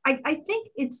 I think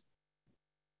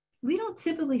we don't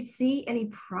typically see any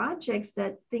projects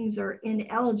that things are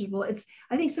ineligible.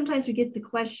 I think sometimes we get the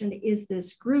question, is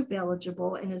this group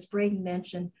eligible? And as Braden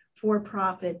mentioned,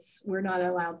 for-profits, we're not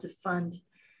allowed to fund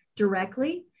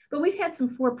directly, but we've had some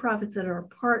for-profits that are a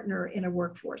partner in a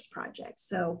workforce project.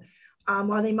 So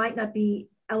while they might not be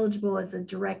eligible as a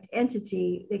direct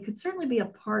entity, they could certainly be a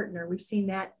partner. We've seen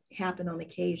that happen on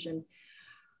occasion.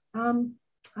 I'm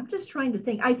just trying to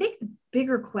think. I think the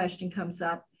bigger question comes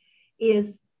up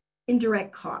is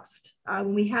indirect cost.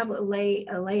 When we have a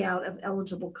layout of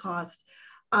eligible cost,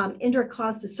 indirect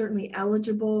cost is certainly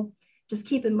eligible. Just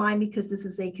keep in mind, because this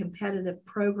is a competitive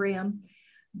program,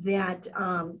 that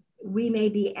we may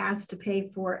be asked to pay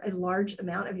for a large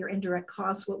amount of your indirect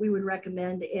costs. What we would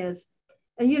recommend is,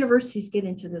 and universities get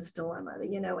into this dilemma,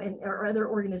 or other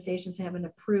organizations have an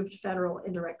approved federal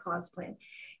indirect cost plan,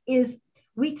 is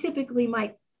we typically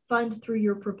might fund through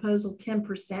your proposal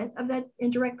 10% of that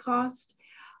indirect cost,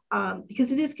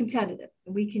 because it is competitive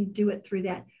and we can do it through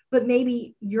that. But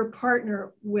maybe your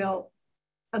partner will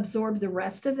absorb the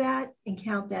rest of that and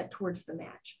count that towards the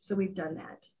match. So we've done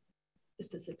that.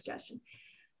 Just a suggestion.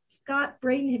 Scott,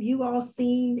 Braden, have you all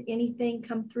seen anything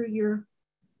come through your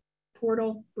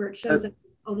portal where it shows that,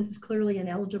 oh, this is clearly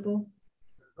ineligible?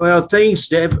 Well,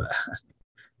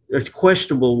 it's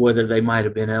questionable whether they might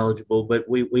have been eligible, but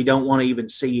we don't want to even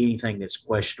see anything that's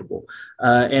questionable.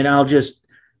 And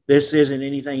this isn't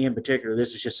anything in particular.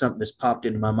 This is just something that's popped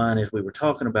into my mind as we were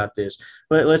talking about this.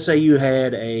 But let's say you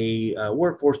had a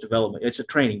workforce development. It's a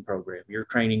training program. You're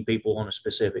training people on a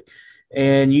specific,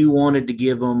 and you wanted to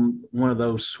give them one of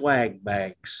those swag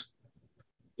bags,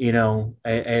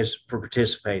 as for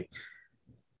participating.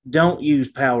 Don't use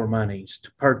power monies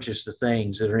to purchase the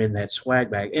things that are in that swag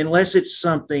bag unless it's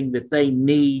something that they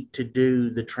need to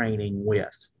do the training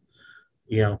with.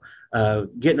 Getting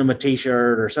them a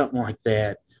t-shirt or something like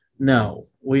that. No,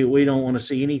 we don't want to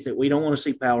see anything. We don't want to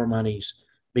see power monies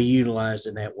be utilized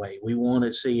in that way. We want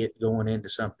to see it going into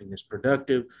something that's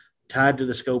productive, tied to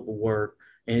the scope of work,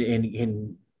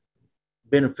 and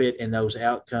benefit in those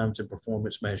outcomes and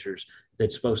performance measures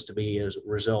that's supposed to be as a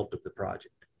result of the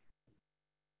project.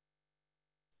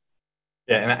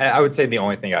 Yeah, and I would say the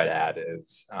only thing I'd add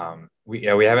is we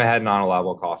haven't had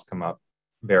non-allowable costs come up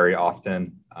very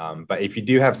often. But if you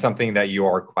do have something that you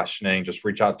are questioning, just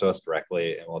reach out to us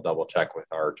directly and we'll double check with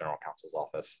our general counsel's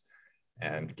office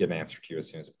and get an answer to you as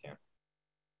soon as we can.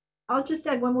 I'll just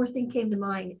add one more thing came to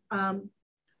mind.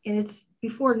 And it's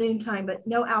before noontime, but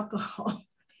no alcohol.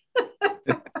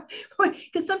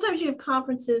 Because sometimes you have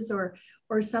conferences or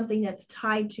something that's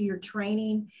tied to your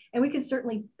training, and we could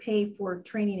certainly pay for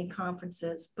training and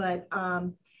conferences, but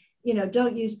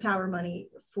don't use power money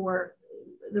for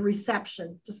the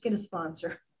reception. Just get a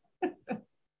sponsor.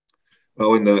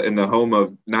 Well, in the home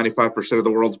of 95% of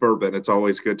the world's bourbon, it's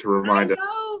always good to remind us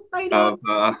of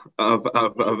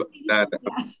that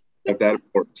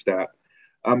important stat.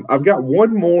 I've got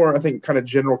one more, I think, kind of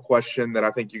general question that I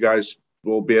think you guys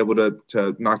will be able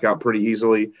to knock out pretty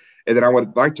easily. And then I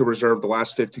would like to reserve the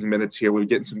last 15 minutes here. We're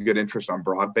getting some good interest on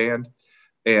broadband.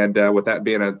 And with that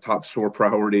being a top SOAR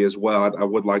priority as well, I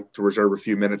would like to reserve a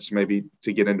few minutes maybe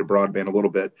to get into broadband a little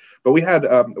bit. But we had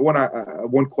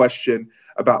one question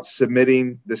about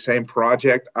submitting the same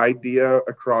project idea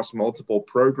across multiple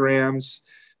programs.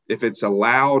 If it's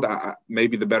allowed,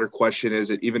 maybe the better question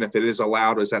is, even if it is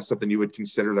allowed, is that something you would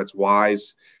consider that's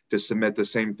wise to submit the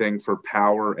same thing for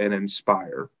Power and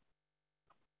Inspire?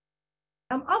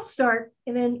 I'll start,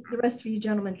 and then the rest of you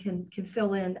gentlemen can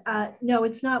fill in. No,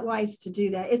 it's not wise to do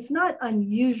that. It's not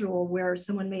unusual where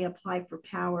someone may apply for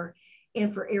Power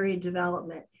and for area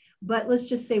development. But let's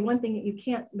just say one thing that you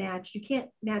can't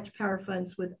match Power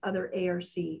funds with other ARC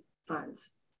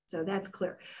funds. So that's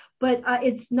clear. But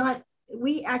it's not.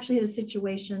 We actually had a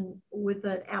situation with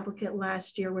an applicant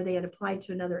last year where they had applied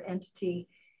to another entity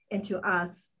and to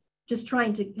us, just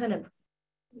trying to kind of,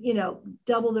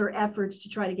 double their efforts to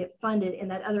try to get funded,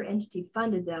 and that other entity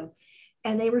funded them,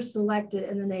 and they were selected,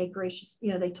 and then they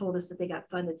they told us that they got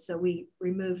funded, so we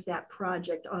removed that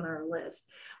project on our list.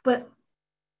 But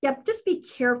yeah, just be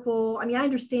careful. I mean, I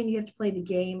understand you have to play the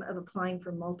game of applying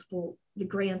for the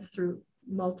grants through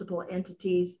multiple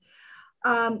entities.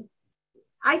 I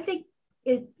think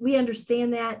we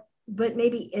understand that, but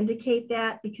maybe indicate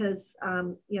that, because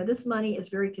this money is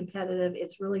very competitive.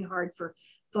 It's really hard for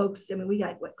folks. I mean, we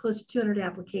got close to 200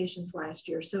 applications last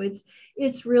year, so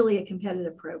it's really a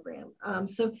competitive program.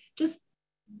 So just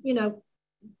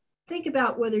think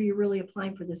about whether you're really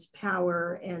applying for this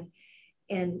Power, and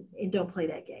don't play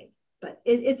that game. But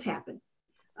it's happened.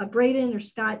 Braden or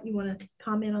Scott, you want to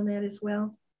comment on that as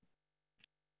well?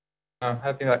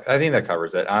 I think that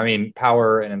covers it. I mean,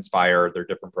 Power and Inspire, they're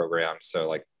different programs,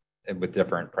 so with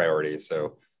different priorities.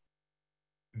 So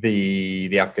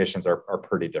the applications are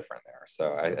pretty different there.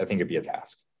 So I think it'd be a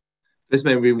task. This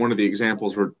may be one of the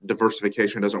examples where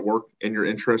diversification doesn't work in your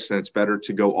interest, and it's better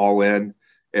to go all in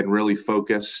and really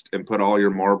focused and put all your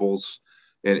marbles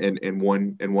in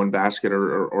one basket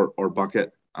or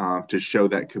bucket to show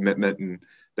that commitment and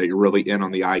that you're really in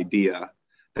on the idea,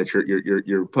 that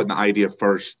you're putting the idea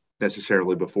first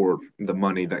necessarily before the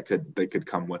money that could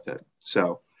come with it.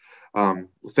 So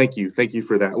thank you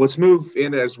for that. Let's move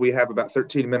in, as we have about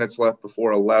 13 minutes left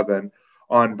before 11,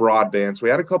 on broadband. So we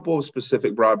had a couple of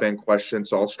specific broadband questions.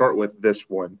 So I'll start with this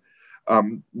one.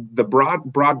 The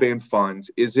broadband funds,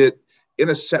 is it in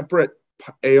a separate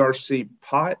ARC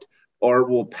pot, or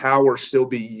will Power still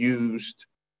be used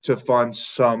to fund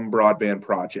some broadband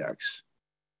projects?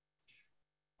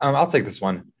 I'll take this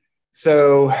one.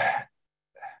 So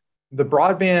the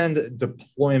broadband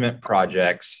deployment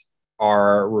projects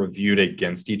are reviewed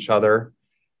against each other,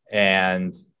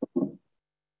 and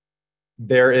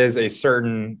there is a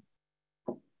certain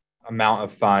amount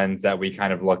of funds that we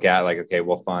kind of look at, like, okay,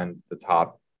 we'll fund the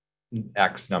top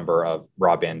X number of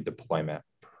broadband deployment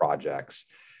projects.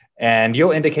 And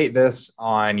you'll indicate this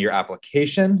on your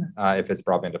application if it's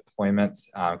broadband deployment,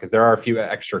 because there are a few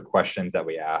extra questions that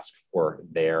we ask for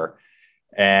there.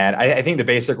 And I think the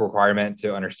basic requirement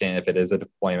to understand if it is a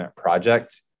deployment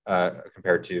project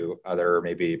compared to other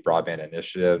maybe broadband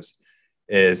initiatives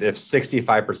is if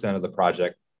 65% of the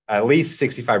project, at least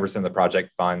 65% of the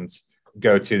project funds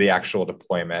go to the actual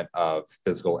deployment of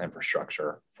physical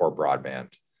infrastructure for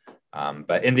broadband.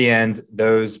 But in the end,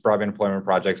 those broadband deployment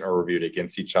projects are reviewed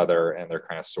against each other and they're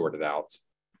kind of sorted out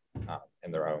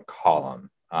in their own column.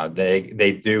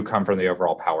 They do come from the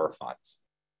overall power funds.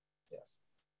 Yes.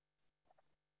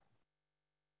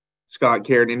 Scott,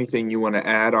 Karen, anything you want to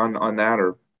add on that?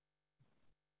 Or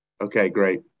okay,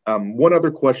 great. One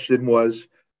other question was,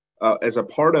 as a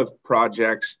part of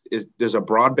projects, does a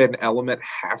broadband element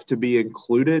have to be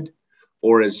included?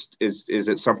 Or is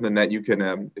it something that you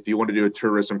can, if you want to do a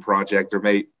tourism project,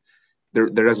 there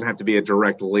doesn't have to be a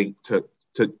direct link to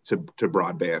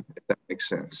broadband, if that makes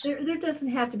sense? There doesn't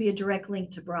have to be a direct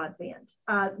link to broadband.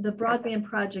 The broadband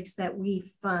projects that we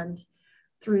fund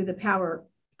through the Power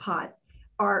Pot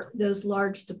are those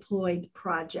large deployed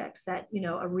projects that,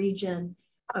 a region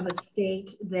of a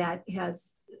state that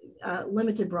has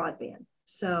limited broadband.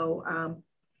 So,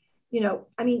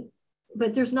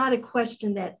 but there's not a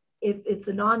question that if it's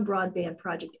a non-broadband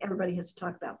project, everybody has to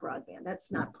talk about broadband.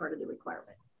 That's not part of the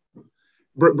requirement.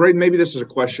 Braden, maybe this is a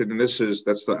question, and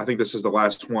I think this is the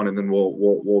last one, and then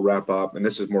we'll wrap up. And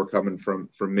this is more coming from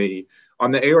me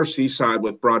on the ARC side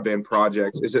with broadband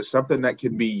projects. Is it something that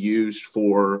can be used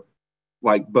for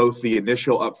like both the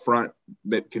initial upfront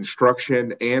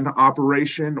construction and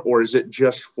operation, or is it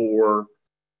just for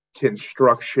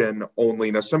construction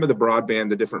only? Now, some of the broadband,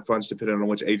 the different funds, depending on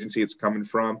which agency it's coming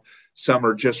from, some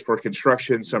are just for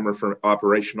construction, some are for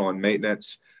operational and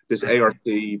maintenance. Does ARC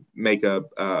make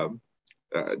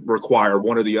require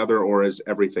one or the other, or is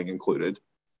everything included?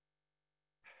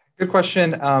 Good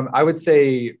question. I would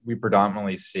say we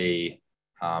predominantly see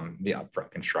the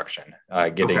upfront construction,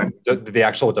 getting the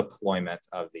actual deployment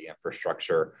of the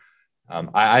infrastructure.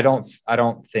 I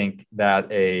don't think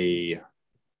that a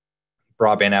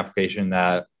broadband application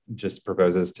that just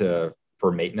proposes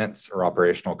for maintenance or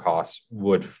operational costs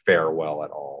would fare well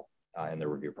at all in the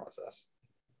review process.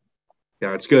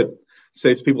 Yeah, it's good.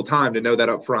 Saves people time to know that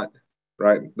up front,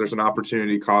 right? There's an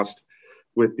opportunity cost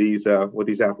with these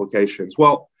applications.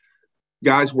 Well,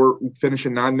 guys, we're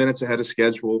finishing 9 minutes ahead of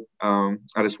schedule. I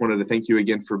just wanted to thank you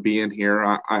again for being here.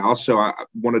 I also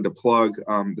wanted to plug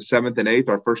the 7th and 8th,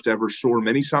 our first ever SOAR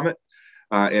mini summit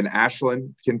in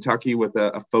Ashland, Kentucky, with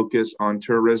a focus on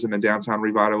tourism and downtown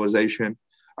revitalization.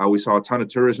 We saw a ton of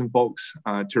tourism folks,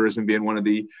 tourism being one of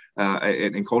the,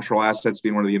 and cultural assets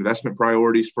being one of the investment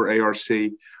priorities for ARC.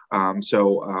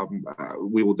 So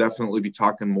we will definitely be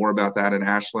talking more about that in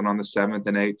Ashland on the 7th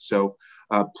and 8th. So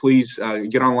please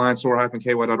get online,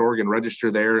 soar-ky.org, and register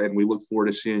there. And we look forward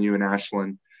to seeing you in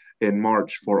Ashland in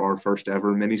March for our first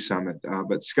ever mini summit.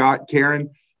 But Scott, Karen,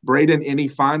 Braden, any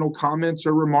final comments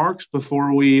or remarks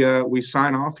before we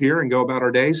sign off here and go about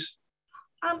our days?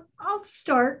 I'll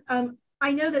start.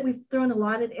 I know that we've thrown a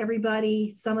lot at everybody.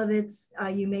 Some of it's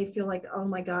you may feel like, oh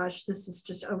my gosh, this is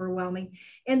just overwhelming.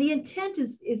 And the intent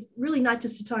is really not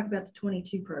just to talk about the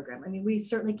 22 program. I mean, we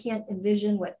certainly can't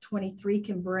envision what 23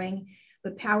 can bring,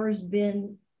 but Power's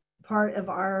been part of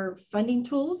our funding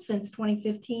tools since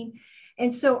 2015.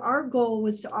 And so our goal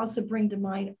was to also bring to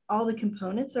mind all the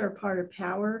components that are part of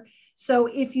Power. So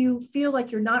if you feel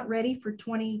like you're not ready for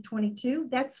 2022,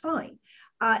 that's fine.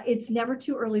 It's never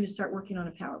too early to start working on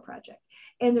a Power project.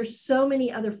 And there's so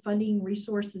many other funding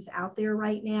resources out there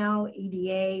right now,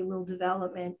 EDA, rural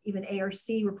development, even ARC,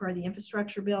 we're part of the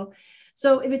infrastructure bill.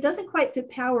 So if it doesn't quite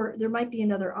fit Power, there might be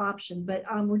another option, but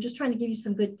we're just trying to give you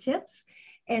some good tips.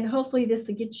 And hopefully this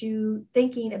will get you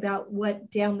thinking about what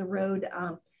down the road,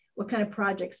 what kind of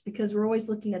projects, because we're always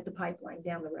looking at the pipeline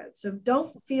down the road. So don't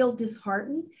feel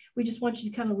disheartened. We just want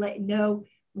you to kind of let you know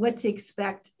what to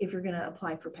expect if you're going to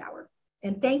apply for Power.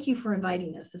 And thank you for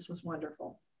inviting us. This was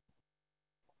wonderful.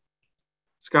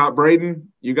 Scott,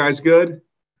 Braden, you guys good?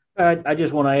 I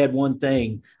just want to add one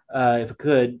thing, if I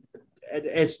could.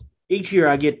 As each year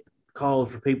I get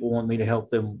calls for people wanting me to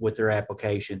help them with their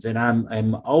applications, and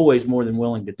I'm always more than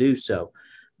willing to do so.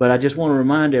 But I just want to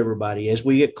remind everybody, as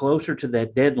we get closer to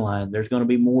that deadline, there's going to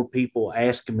be more people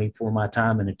asking me for my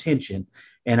time and attention,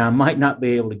 and I might not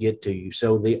be able to get to you.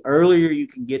 So the earlier you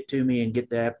can get to me and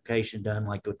get the application done,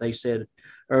 like what they said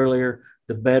earlier,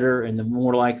 the better and the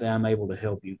more likely I'm able to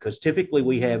help you. Because typically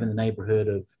we have in the neighborhood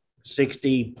of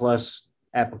 60 plus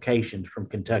applications from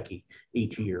Kentucky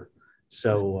each year.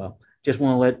 So just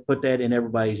want to put that in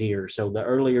everybody's ear. So the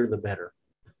earlier, the better.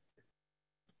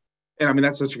 And I mean,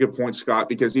 that's such a good point, Scott,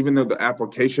 because even though the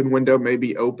application window may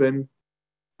be open,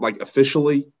 like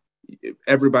officially,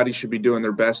 everybody should be doing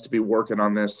their best to be working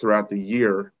on this throughout the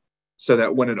year so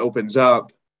that when it opens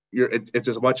up, it's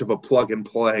as much of a plug and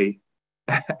play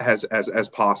as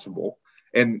possible.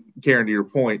 And Karen, to your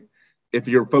point, if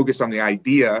you're focused on the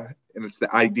idea and it's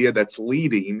the idea that's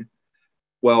leading,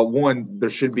 well, one, there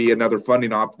should be another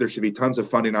there should be tons of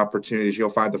funding opportunities.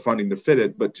 You'll find the funding to fit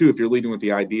it. But two, if you're leading with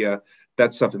the idea,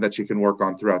 that's something that you can work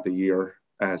on throughout the year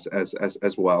as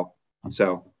well.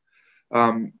 So,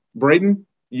 Braden,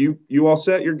 you all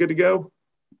set? You're good to go?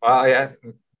 Yeah,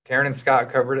 Karen and Scott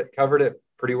covered it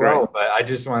pretty well. Right. But I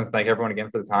just want to thank everyone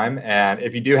again for the time. And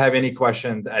if you do have any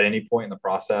questions at any point in the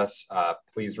process,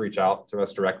 please reach out to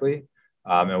us directly,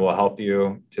 and we'll help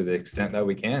you to the extent that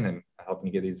we can and helping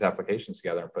you get these applications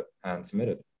together and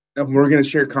submitted. And we're going to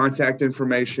share contact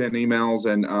information, emails,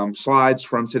 and slides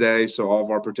from today. So all of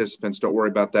our participants, don't worry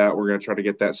about that. We're going to try to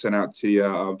get that sent out to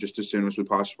you just as soon as we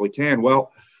possibly can.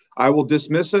 Well, I will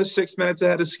dismiss us 6 minutes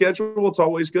ahead of schedule. It's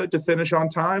always good to finish on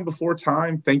time before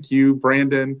time. Thank you,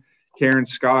 Brandon, Karen,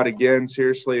 Scott. Again,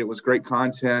 seriously, it was great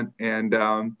content. And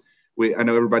I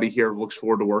know everybody here looks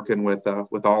forward to working with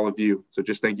all of you. So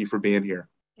just thank you for being here.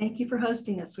 Thank you for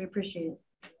hosting us. We appreciate it.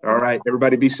 All right,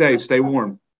 everybody be safe. Stay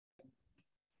warm.